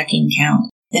personal checking account,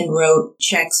 then wrote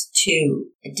checks to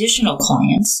additional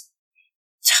clients.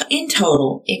 In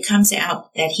total, it comes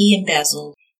out that he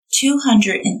embezzled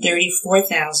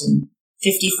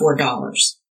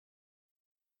 $234,054.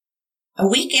 A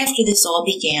week after this all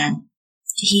began,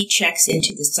 he checks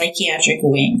into the psychiatric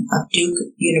wing of Duke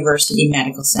University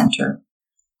Medical Center.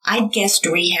 I'd guessed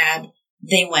rehab.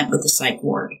 They went with the psych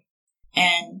ward.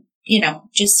 And,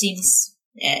 just seems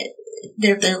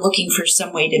they're looking for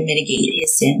some way to mitigate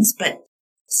his sins, but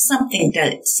something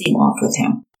does seem off with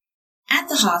him. At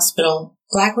the hospital,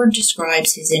 Blackburn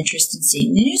describes his interest in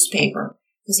seeing the newspaper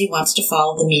because he wants to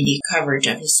follow the media coverage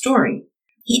of his story.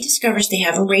 He discovers they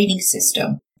have a rating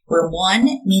system where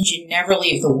 1 means you never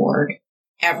leave the ward,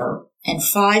 ever, and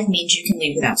 5 means you can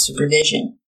leave without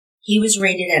supervision. He was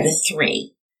rated at a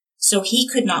 3, so he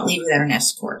could not leave without an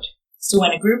escort. So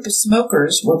when a group of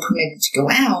smokers were permitted to go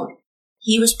out,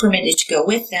 he was permitted to go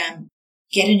with them,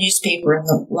 get a newspaper in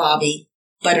the lobby,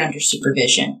 but under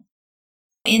supervision.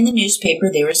 In the newspaper,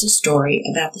 there was a story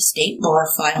about the state bar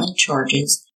filing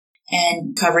charges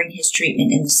and covering his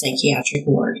treatment in the psychiatric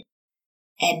ward.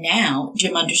 And now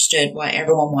Jim understood why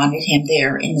everyone wanted him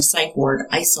there in the psych ward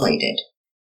isolated.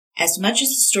 As much as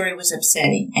the story was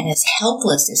upsetting and as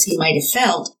helpless as he might have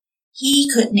felt, he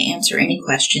couldn't answer any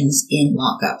questions in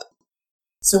lockup.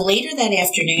 So later that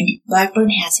afternoon, Blackburn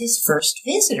has his first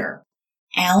visitor.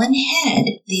 Alan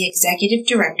Head, the executive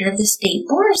director of the State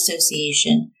Bar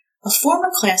Association, a former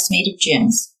classmate of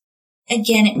Jim's.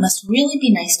 Again, it must really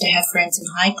be nice to have friends in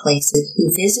high places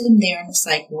who visit him there in the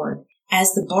psych ward,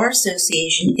 as the Bar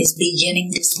Association is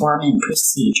beginning disbarment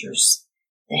procedures.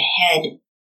 The head of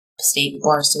the State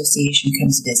Bar Association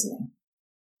comes visiting.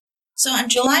 So on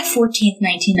July 14,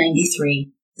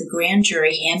 1993, the grand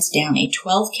jury hands down a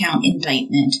 12-count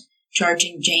indictment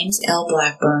charging James L.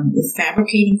 Blackburn with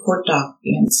fabricating court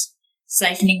documents,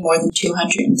 siphoning more than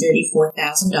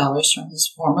 $234,000 from his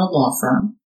former law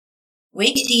firm.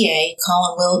 Wake DA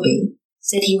Colin Willoughby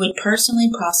said he would personally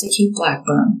prosecute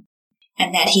Blackburn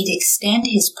and that he'd extend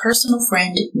his personal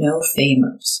friend no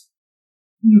favors.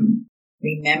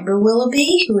 Remember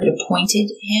Willoughby, who had appointed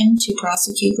him to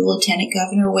prosecute the lieutenant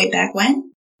governor way back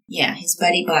when? Yeah, his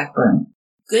buddy Blackburn.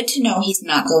 Good to know he's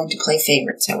not going to play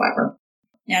favorites, however.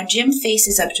 Now, Jim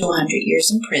faces up to 100 years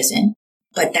in prison,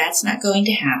 but that's not going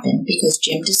to happen because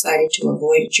Jim decided to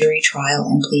avoid a jury trial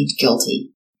and plead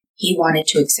guilty. He wanted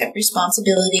to accept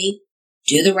responsibility,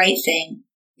 do the right thing,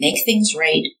 make things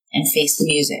right, and face the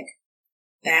music.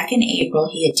 Back in April,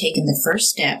 he had taken the first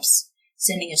steps,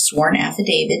 sending a sworn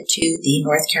affidavit to the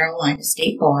North Carolina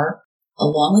State Bar,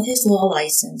 along with his law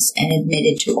license, and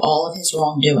admitted to all of his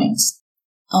wrongdoings.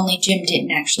 Only Jim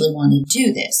didn't actually want to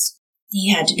do this. He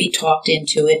had to be talked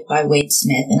into it by Wade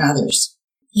Smith and others.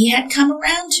 He had come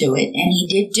around to it, and he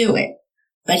did do it,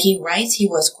 but he writes he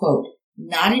was, quote,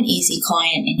 not an easy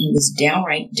client, and he was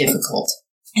downright difficult,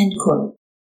 end quote.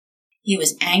 He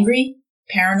was angry,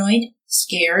 paranoid,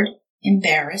 scared,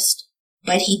 embarrassed,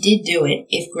 but he did do it,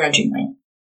 if grudgingly.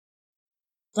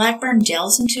 Blackburn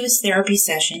delves into his therapy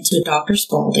sessions with Dr.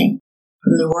 Spaulding,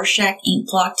 from the Rorschach ink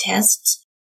blot tests,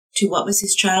 to what was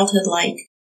his childhood like,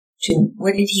 to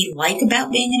what did he like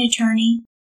about being an attorney,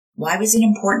 why was it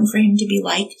important for him to be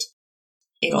liked.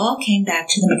 It all came back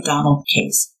to the McDonald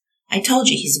case. I told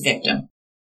you he's a victim.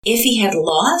 If he had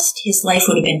lost, his life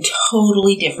would have been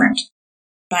totally different.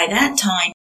 By that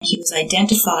time, he was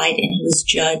identified and he was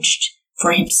judged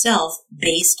for himself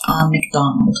based on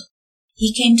McDonald.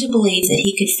 He came to believe that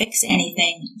he could fix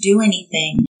anything, do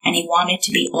anything, and he wanted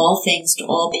to be all things to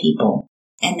all people,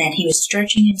 and that he was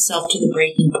stretching himself to the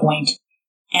breaking point,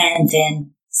 and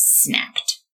then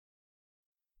snapped.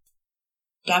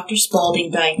 Dr.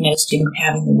 Spaulding diagnosed him with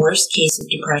having the worst case of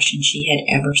depression she had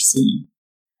ever seen,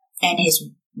 and his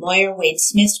lawyer Wade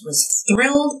Smith was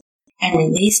thrilled and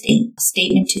released a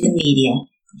statement to the media.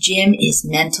 Jim is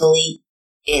mentally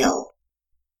ill.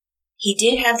 He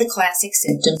did have the classic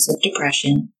symptoms of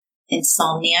depression: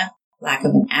 insomnia, lack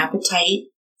of an appetite,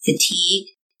 fatigue,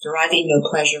 deriving no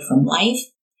pleasure from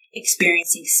life,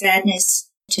 experiencing sadness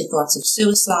to thoughts of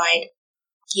suicide.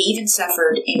 He even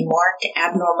suffered a marked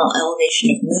abnormal elevation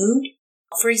of mood.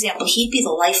 For example, he'd be the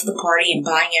life of the party and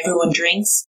buying everyone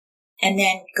drinks, and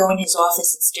then go in his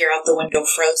office and stare out the window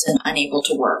frozen, unable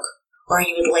to work. Or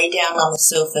he would lay down on the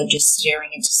sofa just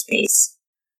staring into space.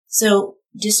 So,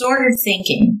 disordered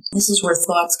thinking, this is where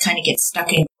thoughts kind of get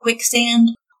stuck in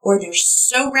quicksand, or they're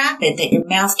so rapid that your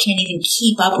mouth can't even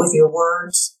keep up with your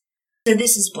words. So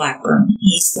this is Blackburn.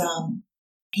 He's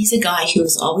a guy who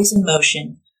is always in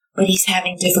motion, but he's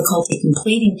having difficulty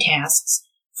completing tasks.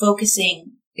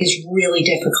 Focusing is really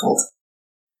difficult.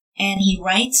 And he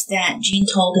writes that Jean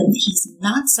told him he's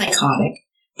not psychotic,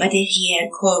 but that he had,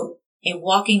 quote, a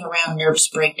walking around nervous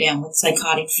breakdown with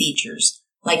psychotic features,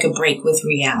 like a break with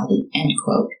reality, end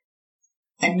quote.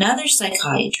 Another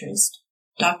psychiatrist,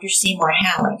 Dr. Seymour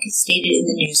Halleck, stated in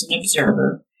the News and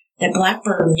Observer that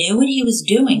Blackburn knew what he was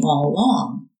doing all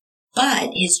along,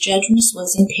 but his judgment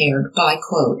was impaired by,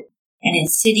 quote, an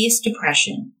insidious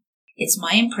depression. It's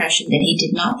my impression that he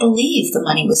did not believe the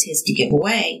money was his to give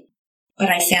away, but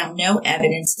I found no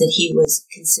evidence that he was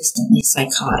consistently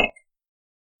psychotic.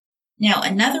 Now,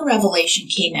 another revelation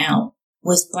came out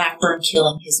was Blackburn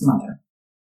killing his mother.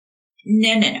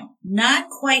 No. Not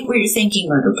quite where you're thinking,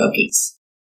 murder bookies.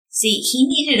 See, he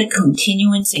needed a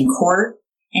continuance in court,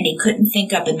 and he couldn't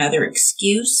think up another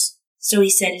excuse, so he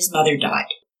said his mother died.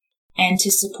 And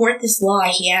to support this lie,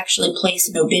 he actually placed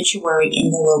an obituary in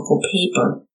the local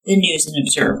paper, the News and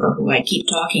Observer, who I keep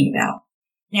talking about.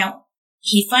 Now,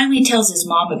 he finally tells his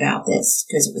mom about this,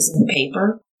 because it was in the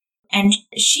paper, and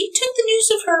she took the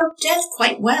news of her death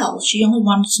quite well. She only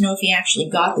wanted to know if he actually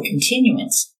got the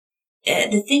continuance.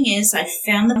 The thing is, I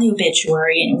found the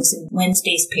obituary, and it was in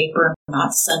Wednesday's paper,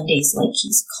 not Sunday's like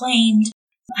he's claimed.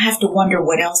 I have to wonder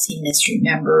what else he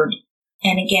misremembered.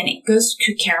 And again, it goes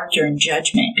to character and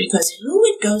judgment, because who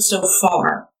would go so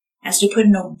far as to put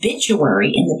an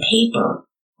obituary in the paper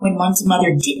when one's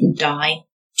mother didn't die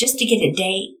just to get a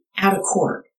day out of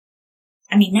court?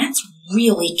 I mean, that's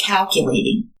really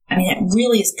calculating. I mean, that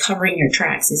really is covering your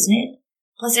tracks, isn't it?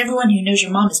 Plus, everyone who knows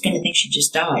your mom is going to think she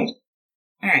just died.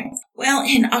 All right. Well,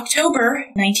 in October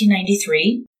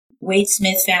 1993, Wade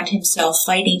Smith found himself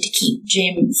fighting to keep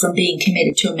Jim from being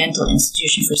committed to a mental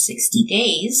institution for 60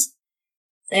 days.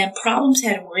 Then problems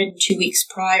had arisen 2 weeks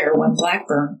prior when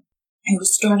Blackburn, who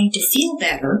was starting to feel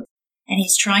better, and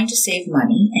he's trying to save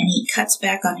money, and he cuts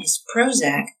back on his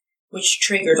Prozac, which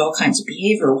triggered all kinds of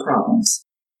behavioral problems.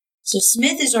 So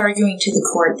Smith is arguing to the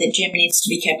court that Jim needs to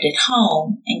be kept at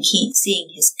home and keep seeing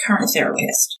his current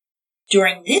therapist.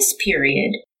 During this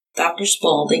period, Dr.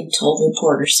 Spaulding told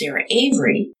reporter Sarah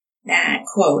Avery that,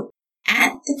 quote,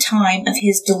 at the time of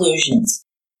his delusions,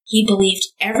 he believed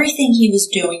everything he was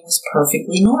doing was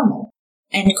perfectly normal,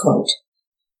 end quote.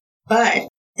 But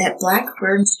that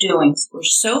Blackburn's doings were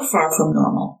so far from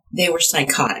normal, they were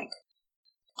psychotic.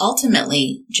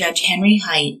 Ultimately, Judge Henry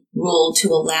Height ruled to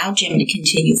allow Jim to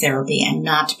continue therapy and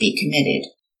not to be committed,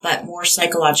 but more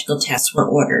psychological tests were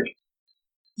ordered.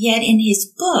 Yet in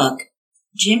his book,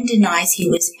 Jim denies he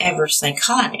was ever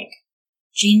psychotic.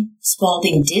 Gene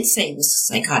Spaulding did say he was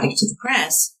psychotic to the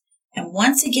press, and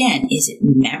once again, is it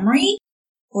memory,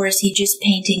 or is he just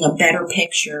painting a better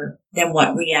picture than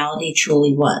what reality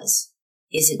truly was?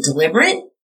 Is it deliberate?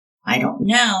 I don't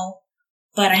know.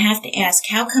 But I have to ask,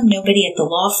 how come nobody at the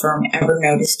law firm ever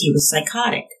noticed he was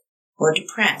psychotic, or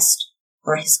depressed,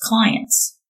 or his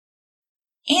clients?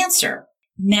 Answer.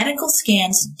 Medical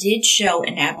scans did show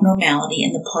an abnormality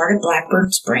in the part of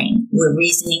Blackburn's brain where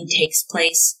reasoning takes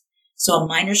place, so a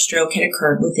minor stroke had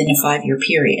occurred within a 5-year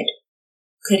period.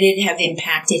 Could it have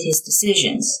impacted his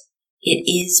decisions? It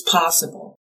is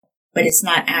possible, but it's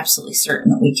not absolutely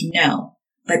certain that we can know.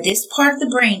 But this part of the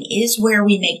brain is where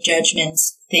we make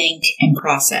judgments, think, and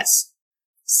process.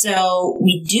 So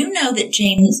we do know that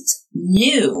James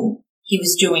knew he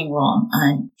was doing wrong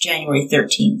on January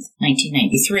 13th,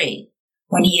 1993.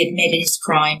 When he admitted his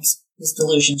crimes, his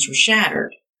delusions were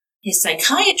shattered. His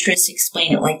psychiatrist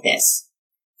explained it like this,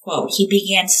 quote, he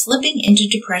began slipping into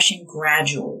depression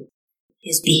gradually.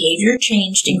 His behavior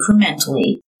changed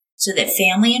incrementally so that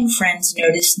family and friends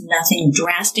noticed nothing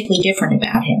drastically different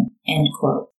about him, end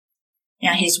quote.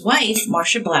 Now, his wife,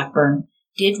 Marcia Blackburn,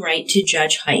 did write to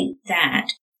Judge Height that,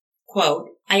 quote,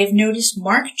 I have noticed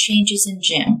marked changes in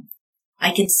Jim.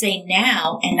 I can say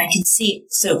now, and I can see it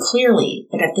so clearly,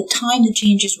 but at the time the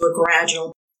changes were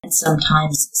gradual and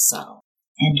sometimes subtle,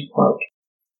 end quote.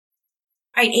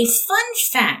 All right, a fun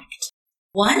fact.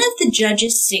 One of the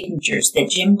judge's signatures that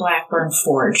Jim Blackburn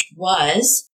forged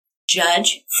was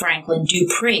Judge Franklin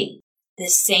Dupree, the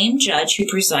same judge who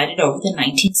presided over the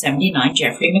 1979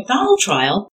 Jeffrey MacDonald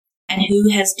trial and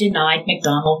who has denied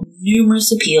MacDonald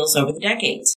numerous appeals over the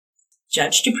decades.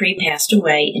 Judge Dupree passed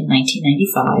away in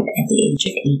 1995 at the age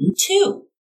of 82.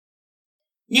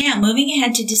 Now, moving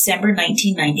ahead to December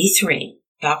 1993,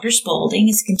 Dr. Spaulding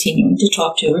is continuing to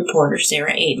talk to reporter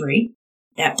Sarah Avery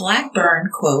that Blackburn,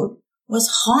 quote,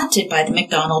 was haunted by the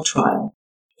MacDonald trial.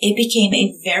 It became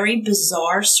a very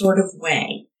bizarre sort of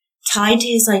way, tied to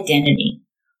his identity.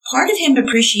 Part of him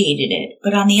appreciated it,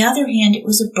 but on the other hand, it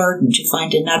was a burden to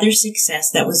find another success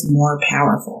that was more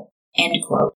powerful, end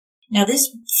quote. Now,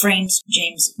 this frames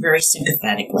James very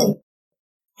sympathetically.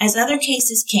 As other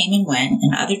cases came and went,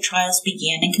 and other trials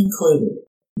began and concluded,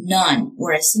 none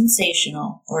were as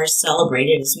sensational or as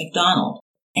celebrated as MacDonald,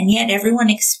 and yet everyone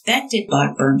expected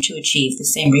Blackburn to achieve the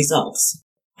same results.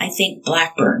 I think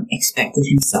Blackburn expected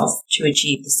himself to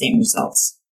achieve the same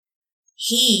results.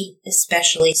 He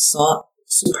especially sought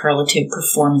superlative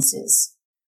performances.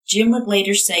 Jim would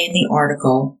later say in the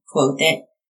article, quote, that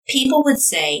people would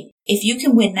say, if you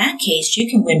can win that case,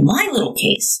 you can win my little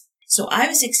case. So I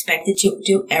was expected to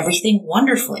do everything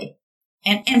wonderfully.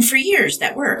 And for years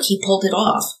that worked, he pulled it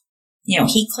off.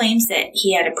 He claims that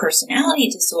he had a personality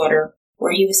disorder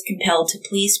where he was compelled to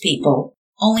please people,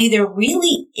 only there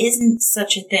really isn't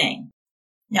such a thing.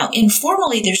 Now,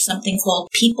 informally, there's something called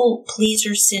people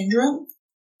pleaser syndrome.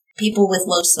 People with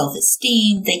low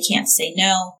self-esteem, they can't say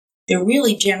no. They're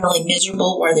really generally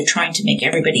miserable where they're trying to make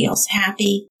everybody else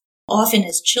happy. Often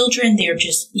as children, they're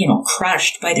just,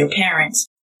 crushed by their parents.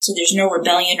 So there's no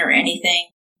rebellion or anything.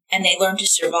 And they learn to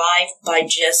survive by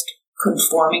just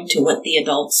conforming to what the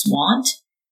adults want.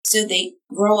 So they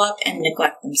grow up and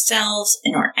neglect themselves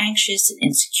and are anxious and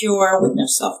insecure with no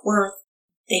self-worth.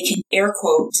 They can, air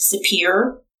quote,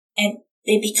 disappear, and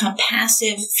they become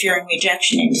passive, fearing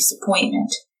rejection and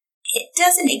disappointment. It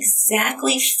doesn't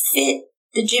exactly fit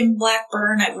the Jim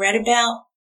Blackburn I've read about,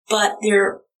 but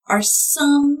there are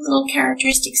some little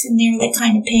characteristics in there that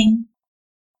kind of ping.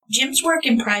 Jim's work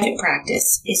in private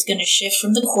practice is going to shift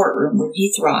from the courtroom where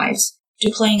he thrives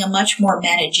to playing a much more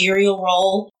managerial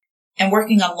role and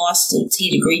working on lawsuits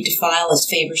he'd agreed to file as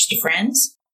favors to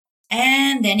friends.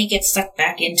 And then he gets sucked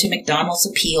back into McDonald's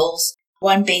appeals,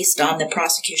 one based on the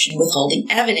prosecution withholding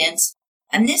evidence,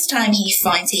 and this time he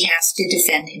finds he has to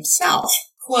defend himself.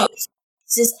 Quote,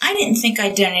 says, I didn't think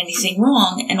I'd done anything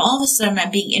wrong, and all of a sudden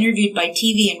I'm being interviewed by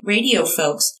TV and radio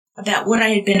folks about what I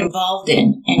had been involved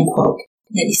in, end quote,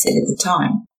 that he said at the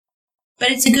time.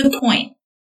 But it's a good point.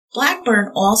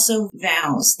 Blackburn also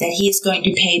vows that he is going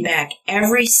to pay back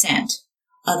every cent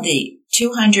of the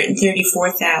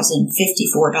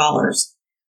 $234,054,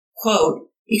 quote,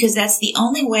 because that's the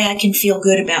only way I can feel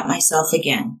good about myself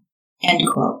again, end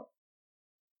quote.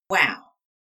 Wow.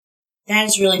 That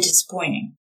is really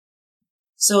disappointing.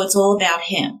 So it's all about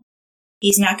him.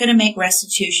 He's not going to make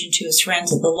restitution to his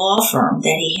friends at the law firm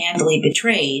that he handily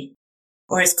betrayed,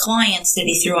 or his clients that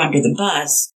he threw under the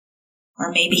bus,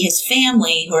 or maybe his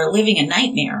family who are living a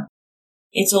nightmare.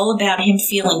 It's all about him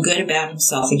feeling good about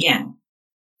himself again.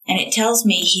 And it tells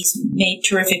me he's made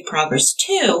terrific progress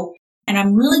too, and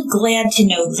I'm really glad to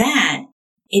know that.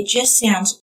 It just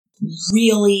sounds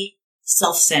really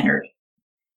self-centered.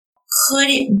 Could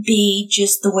it be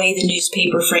just the way the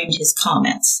newspaper framed his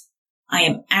comments? I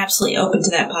am absolutely open to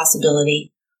that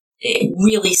possibility. It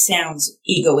really sounds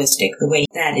egoistic the way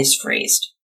that is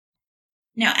phrased.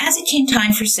 Now, as it came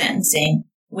time for sentencing,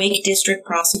 Wake District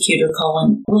Prosecutor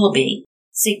Colin Willoughby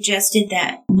suggested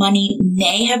that money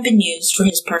may have been used for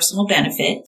his personal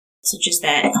benefit, such as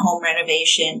that home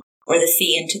renovation or the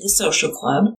fee into the social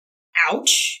club.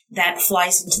 Ouch! That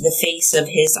flies into the face of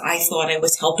his I thought I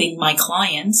was helping my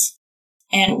clients.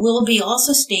 And Willoughby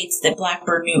also states that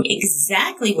Blackburn knew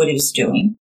exactly what he was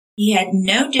doing. He had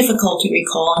no difficulty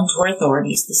recalling for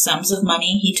authorities the sums of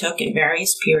money he took at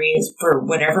various periods for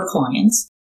whatever clients.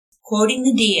 Quoting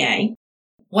the DA,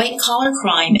 white-collar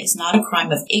crime is not a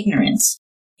crime of ignorance.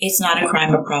 It's not a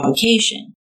crime of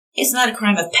provocation. It's not a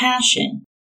crime of passion.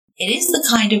 It is the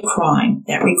kind of crime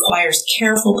that requires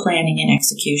careful planning and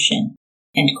execution,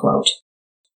 end quote.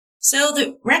 So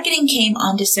the reckoning came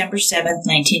on December 7th,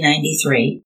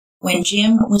 1993, when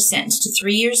Jim was sentenced to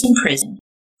 3 years in prison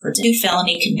for 2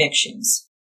 felony convictions.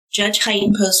 Judge Haidt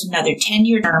imposed another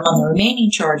 10-year term on the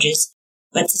remaining charges,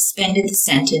 but suspended the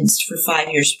sentence for 5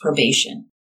 years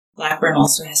probation. Blackburn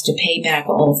also has to pay back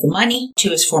all of the money to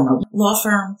his former law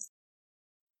firm.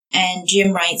 And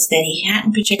Jim writes that he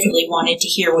hadn't particularly wanted to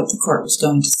hear what the court was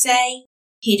going to say.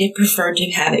 He'd have preferred to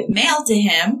have it mailed to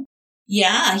him.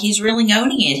 Yeah, he's really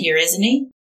owning it here, isn't he?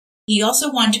 He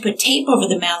also wanted to put tape over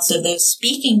the mouths of those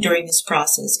speaking during this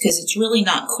process because it's really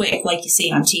not quick like you see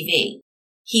on TV.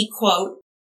 He, quote,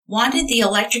 wanted the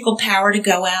electrical power to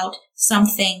go out,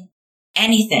 something,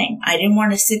 anything. I didn't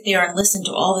want to sit there and listen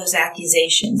to all those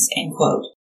accusations, end quote.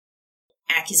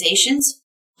 Accusations?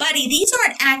 Buddy, these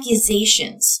aren't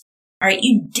accusations. All right,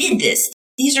 you did this.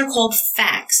 These are called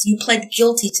facts. You pled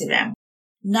guilty to them.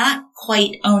 Not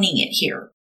quite owning it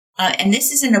here. And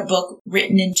this is in a book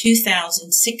written in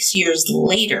 2000, 6 years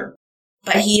later.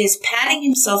 But he is patting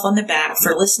himself on the back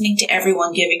for listening to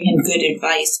everyone giving him good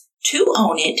advice to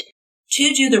own it,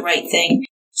 to do the right thing,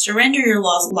 surrender your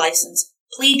law license,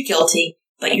 plead guilty,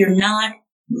 but you're not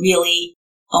really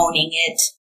owning it.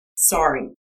 Sorry,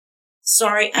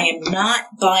 I am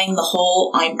not buying the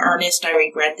whole I'm earnest, I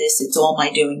regret this, it's all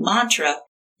my doing mantra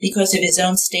because of his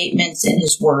own statements and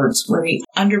his words where he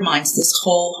undermines this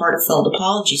whole heartfelt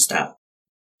apology stuff.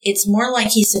 It's more like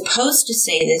he's supposed to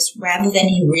say this rather than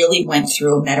he really went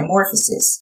through a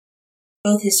metamorphosis.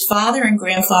 Both his father and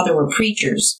grandfather were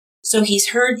preachers, so he's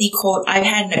heard the, quote, I've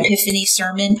had an epiphany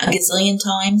sermon a gazillion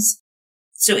times.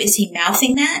 So is he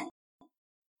mouthing that?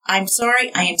 I'm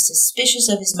sorry, I am suspicious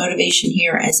of his motivation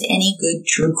here as any good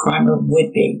true crimer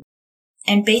would be.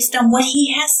 And based on what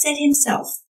he has said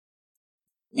himself,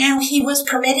 Now, he was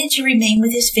permitted to remain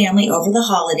with his family over the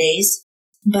holidays,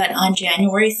 but on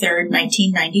January 3rd,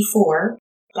 1994,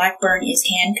 Blackburn is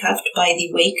handcuffed by the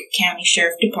Wake County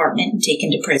Sheriff Department and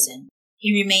taken to prison.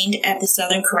 He remained at the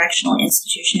Southern Correctional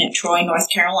Institution at Troy, North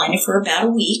Carolina for about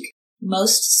a week,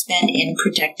 most spent in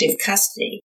protective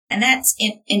custody. And that's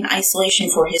in isolation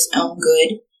for his own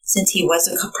good, since he was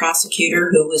a prosecutor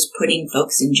who was putting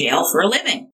folks in jail for a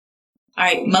living. All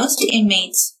right, most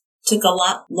inmates took a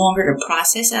lot longer to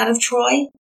process out of Troy,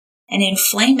 and in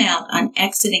flame out on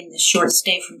exiting the short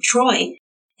stay from Troy,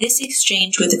 this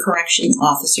exchange with the correction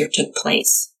officer took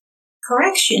place.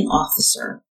 Correction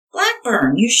officer,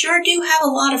 Blackburn, you sure do have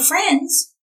a lot of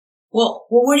friends. Well,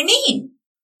 what do you mean?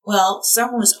 Well,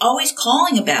 someone was always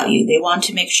calling about you. They wanted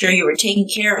to make sure you were taken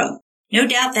care of. No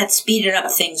doubt that speeded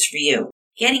up things for you.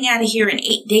 Getting out of here in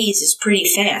 8 days is pretty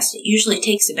fast. It usually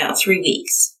takes about 3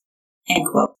 weeks. End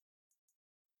quote.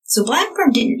 So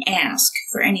Blackburn didn't ask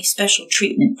for any special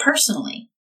treatment personally,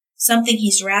 something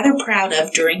he's rather proud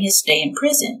of during his stay in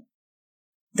prison.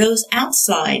 Those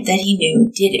outside that he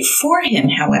knew did it for him,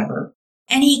 however,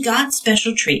 and he got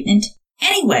special treatment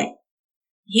anyway.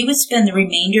 He would spend the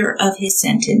remainder of his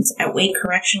sentence at Wake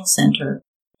Correctional Center,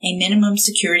 a minimum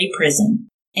security prison,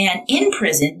 and in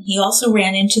prison he also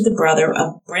ran into the brother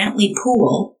of Brantley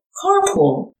Poole,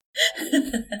 Carpool,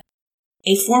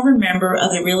 a former member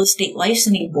of the Real Estate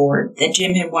Licensing Board that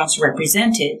Jim had once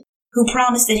represented, who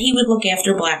promised that he would look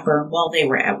after Blackburn while they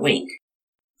were at Wake.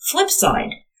 Flip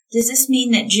side, does this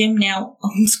mean that Jim now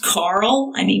owns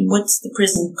Carl? I mean, what's the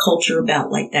prison culture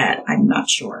about like that? I'm not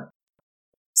sure.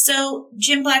 So,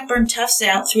 Jim Blackburn toughs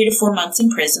out 3 to 4 months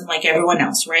in prison like everyone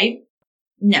else, right?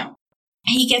 No.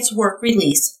 He gets work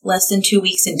release less than 2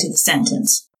 weeks into the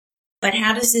sentence. But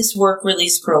how does this work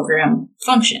release program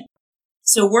function?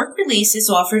 So work release is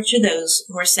offered to those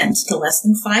who are sentenced to less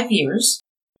than 5 years,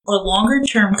 or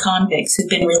longer-term convicts who've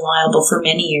been reliable for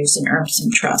many years and earned some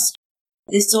trust.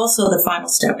 This is also the final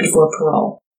step before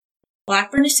parole.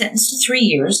 Blackburn is sentenced to 3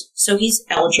 years, so he's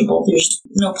eligible. There's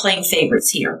no playing favorites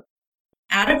here.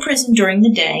 Out of prison during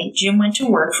the day, Jim went to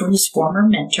work for his former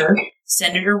mentor,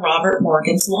 Senator Robert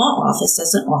Morgan's law office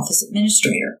as an office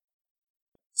administrator.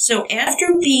 So after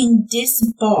being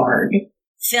disbarred,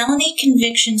 felony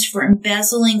convictions for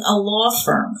embezzling a law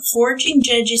firm, forging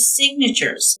judges'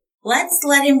 signatures. Let's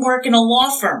let him work in a law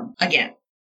firm again.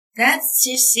 That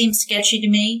just seems sketchy to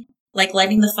me, like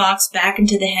letting the fox back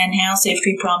into the hen house after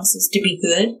he promises to be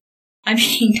good. I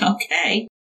mean, okay.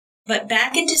 But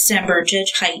back in December,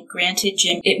 Judge Haidt granted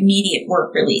Jim immediate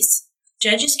work release.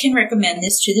 Judges can recommend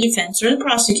this to the defense or the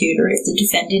prosecutor if the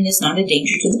defendant is not a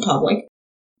danger to the public.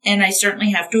 And I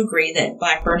certainly have to agree that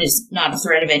Blackburn is not a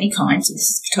threat of any kind, so this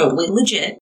is totally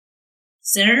legit.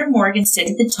 Senator Morgan said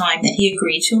at the time that he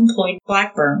agreed to employ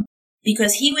Blackburn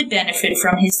because he would benefit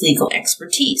from his legal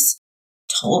expertise.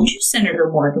 Told you Senator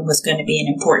Morgan was going to be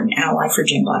an important ally for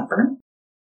Jim Blackburn.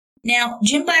 Now,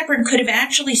 Jim Blackburn could have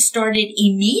actually started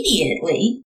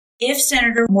immediately if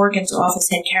Senator Morgan's office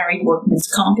had carried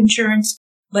workman's comp insurance,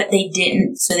 but they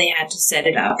didn't, so they had to set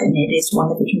it up, and it is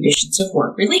one of the conditions of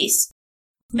work release.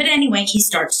 But anyway, he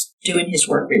starts doing his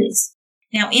work release.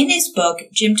 Now, in his book,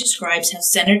 Jim describes how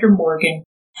Senator Morgan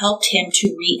helped him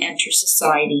to re-enter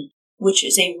society, which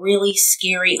is a really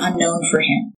scary unknown for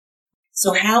him.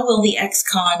 So how will the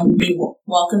ex-con be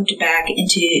welcomed back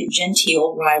into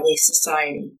genteel Riley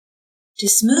society? To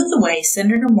smooth the way,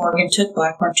 Senator Morgan took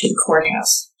Blackburn to the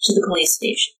courthouse, to the police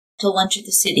station, to lunch at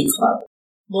the city club,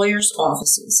 lawyers'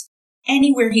 offices,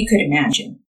 anywhere he could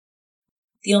imagine.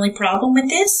 The only problem with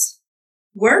this?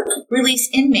 Work release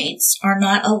inmates are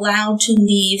not allowed to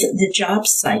leave the job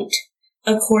site,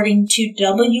 according to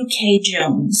W.K.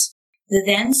 Jones, the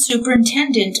then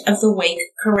superintendent of the Wake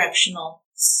Correctional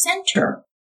Center.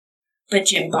 But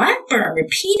Jim Blackburn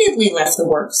repeatedly left the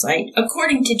work site,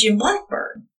 according to Jim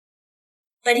Blackburn.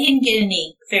 But he didn't get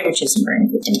any favoritism or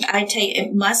anything. I tell you,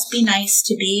 it must be nice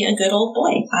to be a good old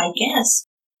boy, I guess.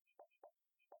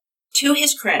 To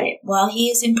his credit, while he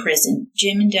is in prison,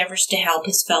 Jim endeavors to help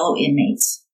his fellow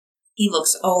inmates. He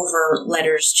looks over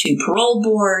letters to parole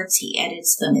boards, he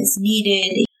edits them as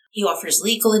needed, he offers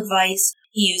legal advice,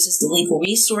 he uses the legal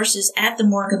resources at the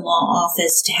Morgan Law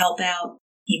Office to help out.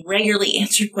 He regularly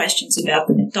answered questions about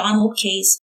the McDonald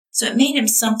case, so it made him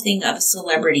something of a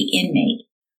celebrity inmate.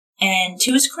 And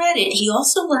to his credit, he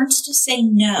also learns to say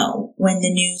no when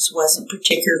the news wasn't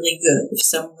particularly good. If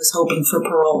someone was hoping for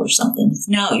parole or something,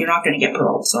 no, you're not going to get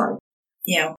parole, sorry.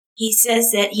 He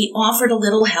says that he offered a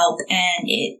little help and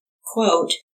it,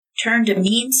 quote, turned a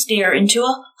mean stare into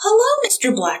a, hello,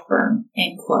 Mr. Blackburn,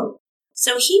 end quote.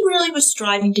 So he really was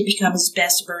striving to become his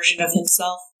best version of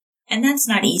himself. And that's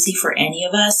not easy for any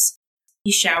of us.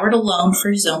 He showered alone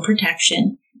for his own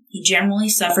protection. He generally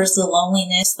suffers the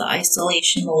loneliness, the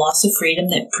isolation, the loss of freedom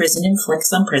that prison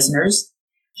inflicts on prisoners.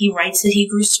 He writes that he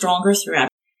grew stronger throughout,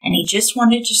 and he just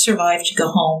wanted to survive to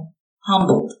go home,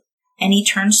 humbled. And he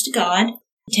turns to God,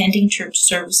 attending church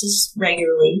services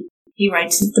regularly. He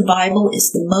writes that the Bible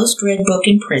is the most read book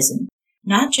in prison,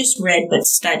 not just read but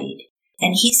studied.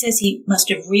 And he says he must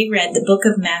have reread the book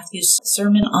of Matthew's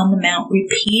Sermon on the Mount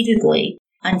repeatedly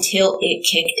until it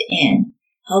kicked in,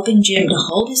 helping Jim to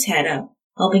hold his head up,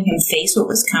 helping him face what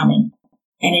was coming,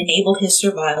 and enabled his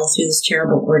survival through this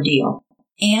terrible ordeal.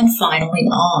 And finally,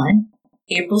 on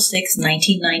April 6,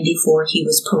 1994, he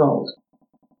was paroled,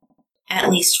 at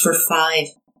least for 5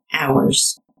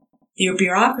 hours. The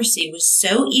bureaucracy was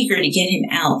so eager to get him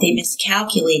out, they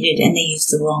miscalculated and they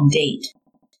used the wrong date.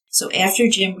 So after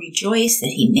Jim rejoiced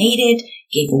that he made it,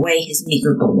 gave away his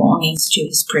meager belongings to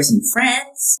his prison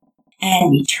friends,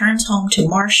 and returns home to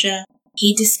Marcia,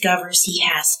 he discovers he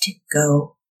has to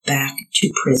go back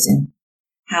to prison.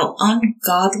 How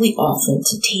ungodly awful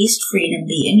to taste freedom,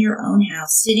 be in your own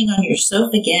house, sitting on your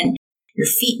sofa again, your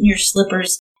feet in your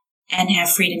slippers, and have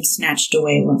freedom snatched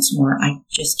away once more. I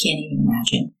just can't even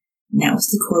imagine. And that was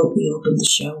the quote we opened the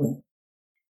show with.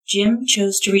 Jim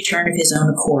chose to return of his own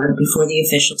accord before the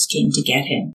officials came to get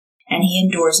him, and he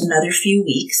endures another few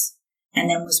weeks, and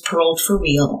then was paroled for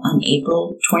real on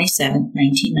April 27,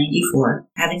 1994,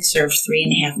 having served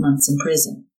 3.5 months in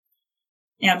prison.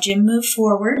 Now, Jim moved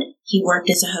forward. He worked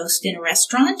as a host in a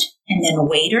restaurant, and then a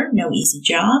waiter, no easy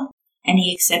job, and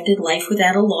he accepted life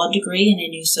without a law degree and a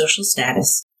new social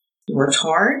status. He worked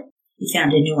hard, he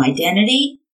found a new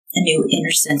identity, a new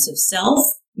inner sense of self,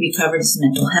 recovered his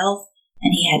mental health,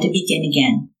 and he had to begin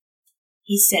again.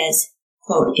 He says,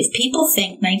 quote, "If people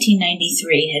think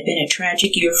 1993 had been a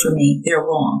tragic year for me, they're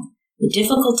wrong. The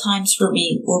difficult times for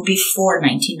me were before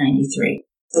 1993.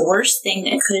 The worst thing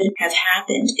that could have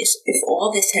happened is if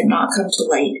all this had not come to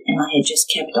light and I had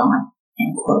just kept on."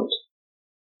 End quote.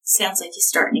 Sounds like he's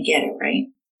starting to get it, right?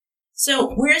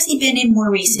 So where has he been in more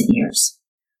recent years?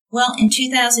 Well, in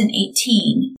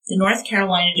 2018, the North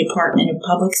Carolina Department of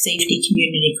Public Safety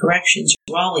Community Corrections,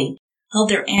 Raleigh, held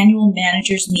their annual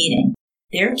managers meeting.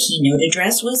 Their keynote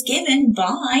address was given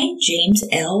by James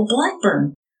L.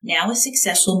 Blackburn, now a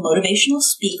successful motivational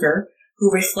speaker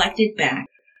who reflected back,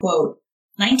 quote,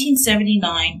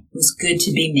 "1979 was good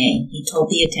to be me," he told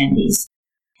the attendees,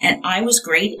 "and I was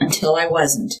great until I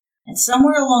wasn't. And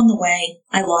somewhere along the way,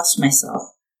 I lost myself.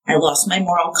 I lost my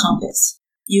moral compass.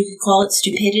 You could call it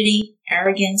stupidity,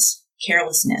 arrogance,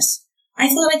 carelessness. I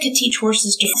thought I could teach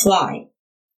horses to fly.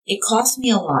 It cost me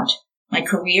a lot. My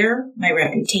career, my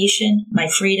reputation, my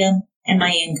freedom, and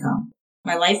my income.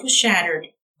 My life was shattered,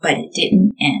 but it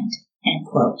didn't end." End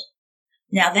quote.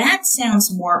 Now that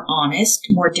sounds more honest,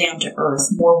 more down to earth,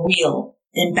 more real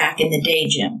than back in the day,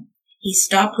 Jim. He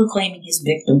stopped proclaiming his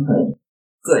victimhood.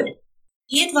 Good.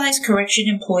 He advised correction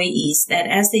employees that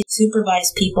as they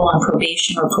supervise people on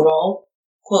probation or parole,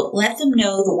 quote, "let them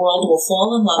know the world will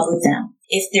fall in love with them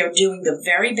if they're doing the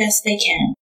very best they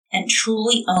can and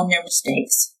truly own their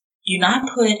mistakes. Do not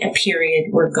put a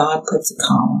period where God puts a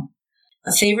comma."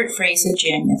 A favorite phrase of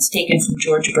Jim that's taken from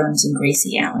George Burns and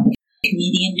Gracie Allen, a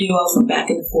comedian duo from back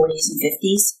in the 40s and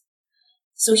 50s.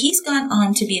 So he's gone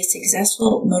on to be a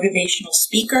successful motivational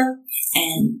speaker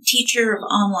and teacher of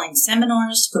online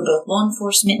seminars for both law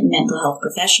enforcement and mental health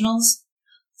professionals.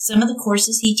 Some of the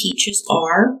courses he teaches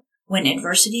are When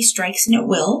Adversity Strikes and It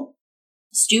Will,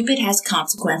 Stupid Has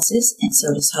Consequences and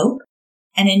So Does Hope,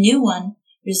 and a new one,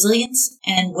 Resilience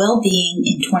and Well-Being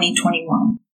in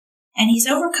 2021. And he's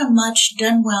overcome much,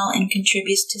 done well, and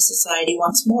contributes to society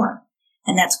once more.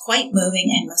 And that's quite moving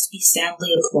and must be soundly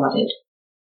applauded.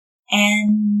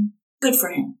 And good for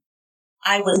him.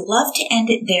 I would love to end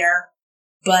it there,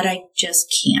 but I just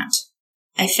can't.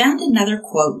 I found another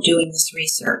quote doing this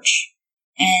research.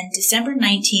 And December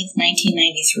 19th,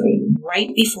 1993,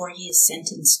 right before he is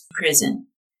sentenced to prison,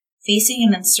 facing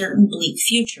an uncertain, bleak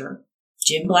future,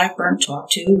 Jim Blackburn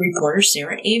talked to reporter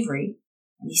Sarah Avery,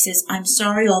 and he says, "I'm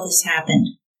sorry all this happened.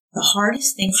 The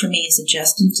hardest thing for me is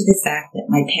adjusting to the fact that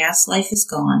my past life is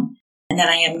gone and that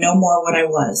I am no more what I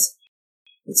was.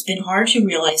 It's been hard to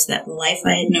realize that the life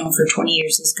I had known for 20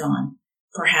 years is gone,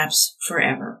 perhaps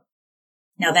forever."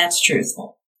 Now that's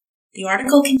truthful. The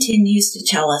article continues to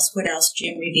tell us what else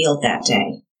Jim revealed that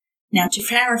day. Now to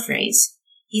paraphrase,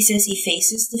 he says he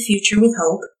faces the future with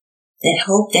hope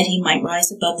that he might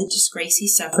rise above the disgrace he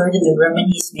suffered and the ruin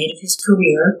he's made of his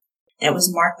career that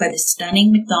was marked by the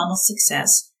stunning McDonald's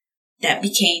success that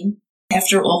became,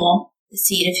 after all, the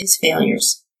seed of his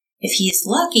failures. If he is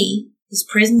lucky, His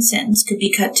prison sentence could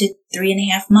be cut to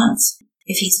 3.5 months.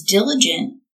 If he's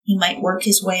diligent, he might work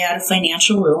his way out of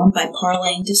financial ruin by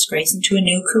parlaying disgrace into a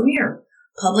new career,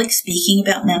 public speaking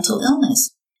about mental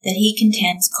illness that he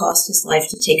contends cost his life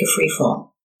to take a free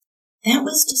fall. That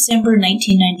was December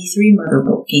 1993, Murder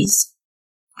Bookies.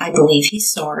 I believe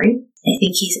he's sorry. I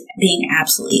think he's being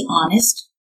absolutely honest.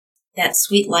 That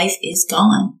sweet life is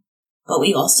gone. But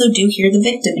we also do hear the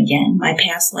victim again. My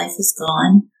past life is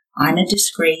gone. I'm a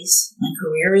disgrace. My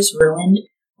career is ruined.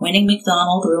 Winning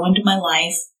McDonald ruined my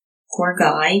life. Poor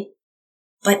guy.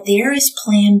 But there is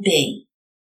plan B.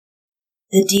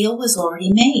 The deal was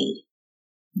already made.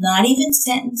 Not even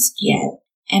sentenced yet,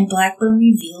 and Blackburn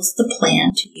reveals the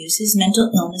plan to use his mental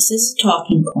illness as a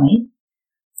talking point,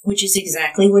 which is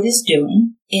exactly what he's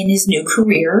doing in his new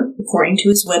career, according to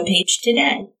his webpage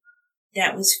today.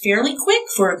 That was fairly quick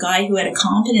for a guy who had a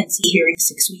competency hearing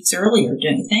 6 weeks earlier,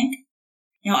 don't you think?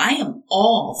 Now, I am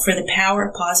all for the power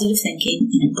of positive thinking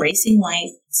and embracing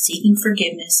life, seeking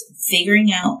forgiveness, and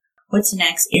figuring out what's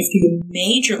next if you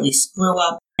majorly screw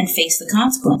up and face the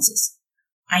consequences.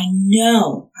 I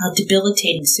know how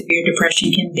debilitating severe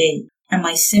depression can be, and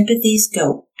my sympathies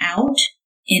go out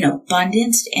in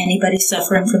abundance to anybody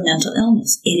suffering from mental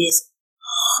illness. It is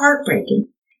heartbreaking,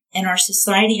 and our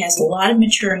society has a lot of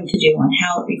maturing to do on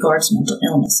how it regards mental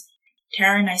illness.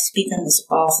 Tara and I speak on this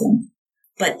often,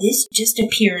 but this just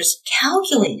appears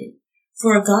calculated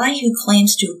for a guy who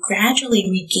claims to have gradually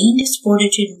regained his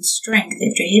fortitude and strength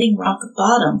after hitting rock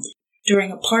bottom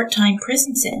during a part-time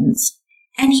prison sentence,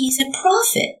 and he's a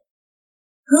prophet.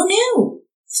 Who knew?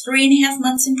 3.5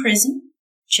 months in prison?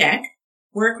 Check.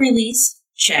 Work release?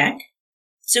 Check.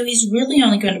 So he's really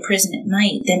only going to prison at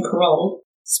night, then paroled.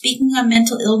 Speaking on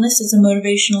mental illness as a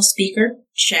motivational speaker?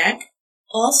 Check.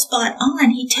 All spot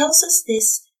on. He tells us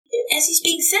this as he's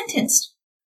being sentenced.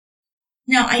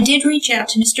 Now, I did reach out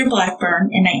to Mr. Blackburn,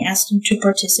 and I asked him to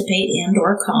participate and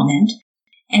or comment,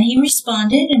 and he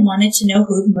responded and wanted to know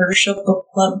who the Murder Show Book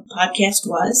Club podcast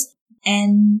was,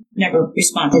 and never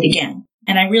responded again.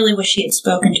 And I really wish he had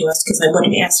spoken to us, because I would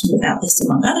have asked him about this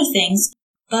among other things.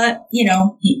 But, we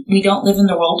don't live in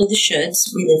the world of the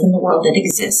shoulds. We live in the world that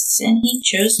exists, and he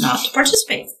chose not to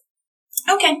participate.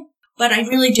 Okay. But I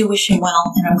really do wish him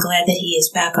well, and I'm glad that he is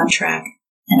back on track,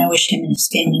 and I wish him and his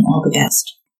family all the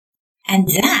best. And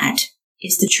that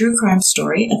is the true crime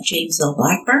story of James L.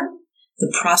 Blackburn,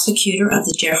 the prosecutor of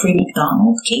the Jeffrey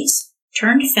McDonald case,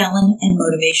 turned felon and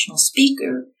motivational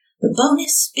speaker, the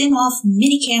bonus spin-off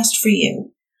minicast for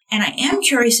you. And I am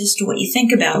curious as to what you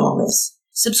think about all this.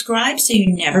 Subscribe so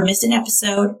you never miss an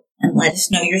episode, and let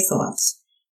us know your thoughts.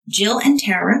 Jill and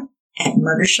Tara at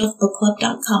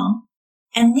murdershelfbookclub.com,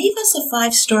 and leave us a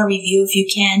 5-star review if you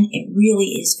can. It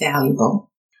really is valuable.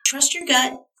 Trust your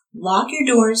gut, lock your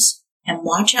doors, and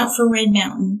watch out for Red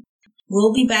Mountain.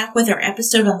 We'll be back with our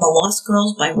episode on The Lost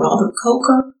Girls by Robert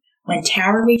Coker when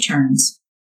Tara returns.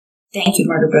 Thank you,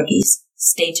 Murder Bookies.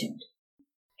 Stay tuned.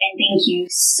 And thank you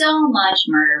so much,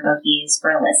 Murder Bookies,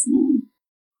 for listening.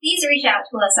 Please reach out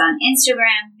to us on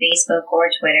Instagram, Facebook, or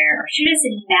Twitter, or shoot us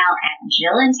an email at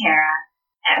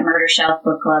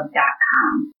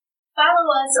jillandtara@murdershelfbookclub.com. Follow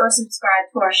us or subscribe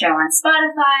to our show on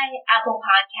Spotify, Apple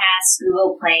Podcasts,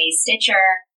 Google Play,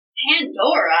 Stitcher,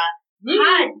 Pandora,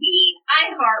 Podbean,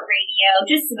 iHeartRadio,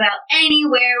 just about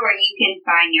anywhere where you can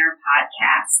find your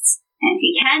podcasts. And if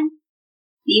you can,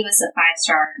 leave us a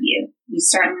 5-star review. We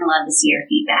certainly love to see your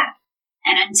feedback.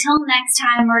 And until next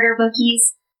time, Murder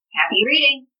Bookies, happy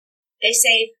reading. Stay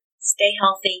safe. Stay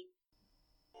healthy.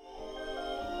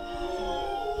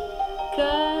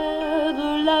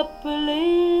 Cuddle up a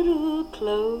little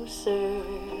closer,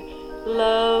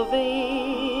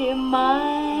 lovey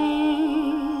mine.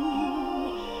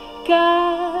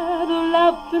 Cuddle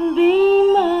up and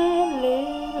be my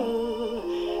little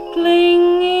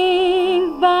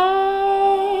clinging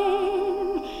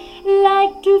vine.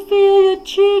 Like to feel your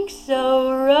cheeks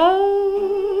so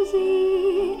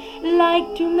rosy,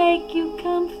 like to make you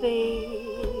comfy,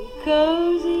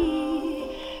 cozy,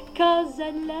 'cause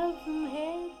I love from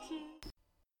head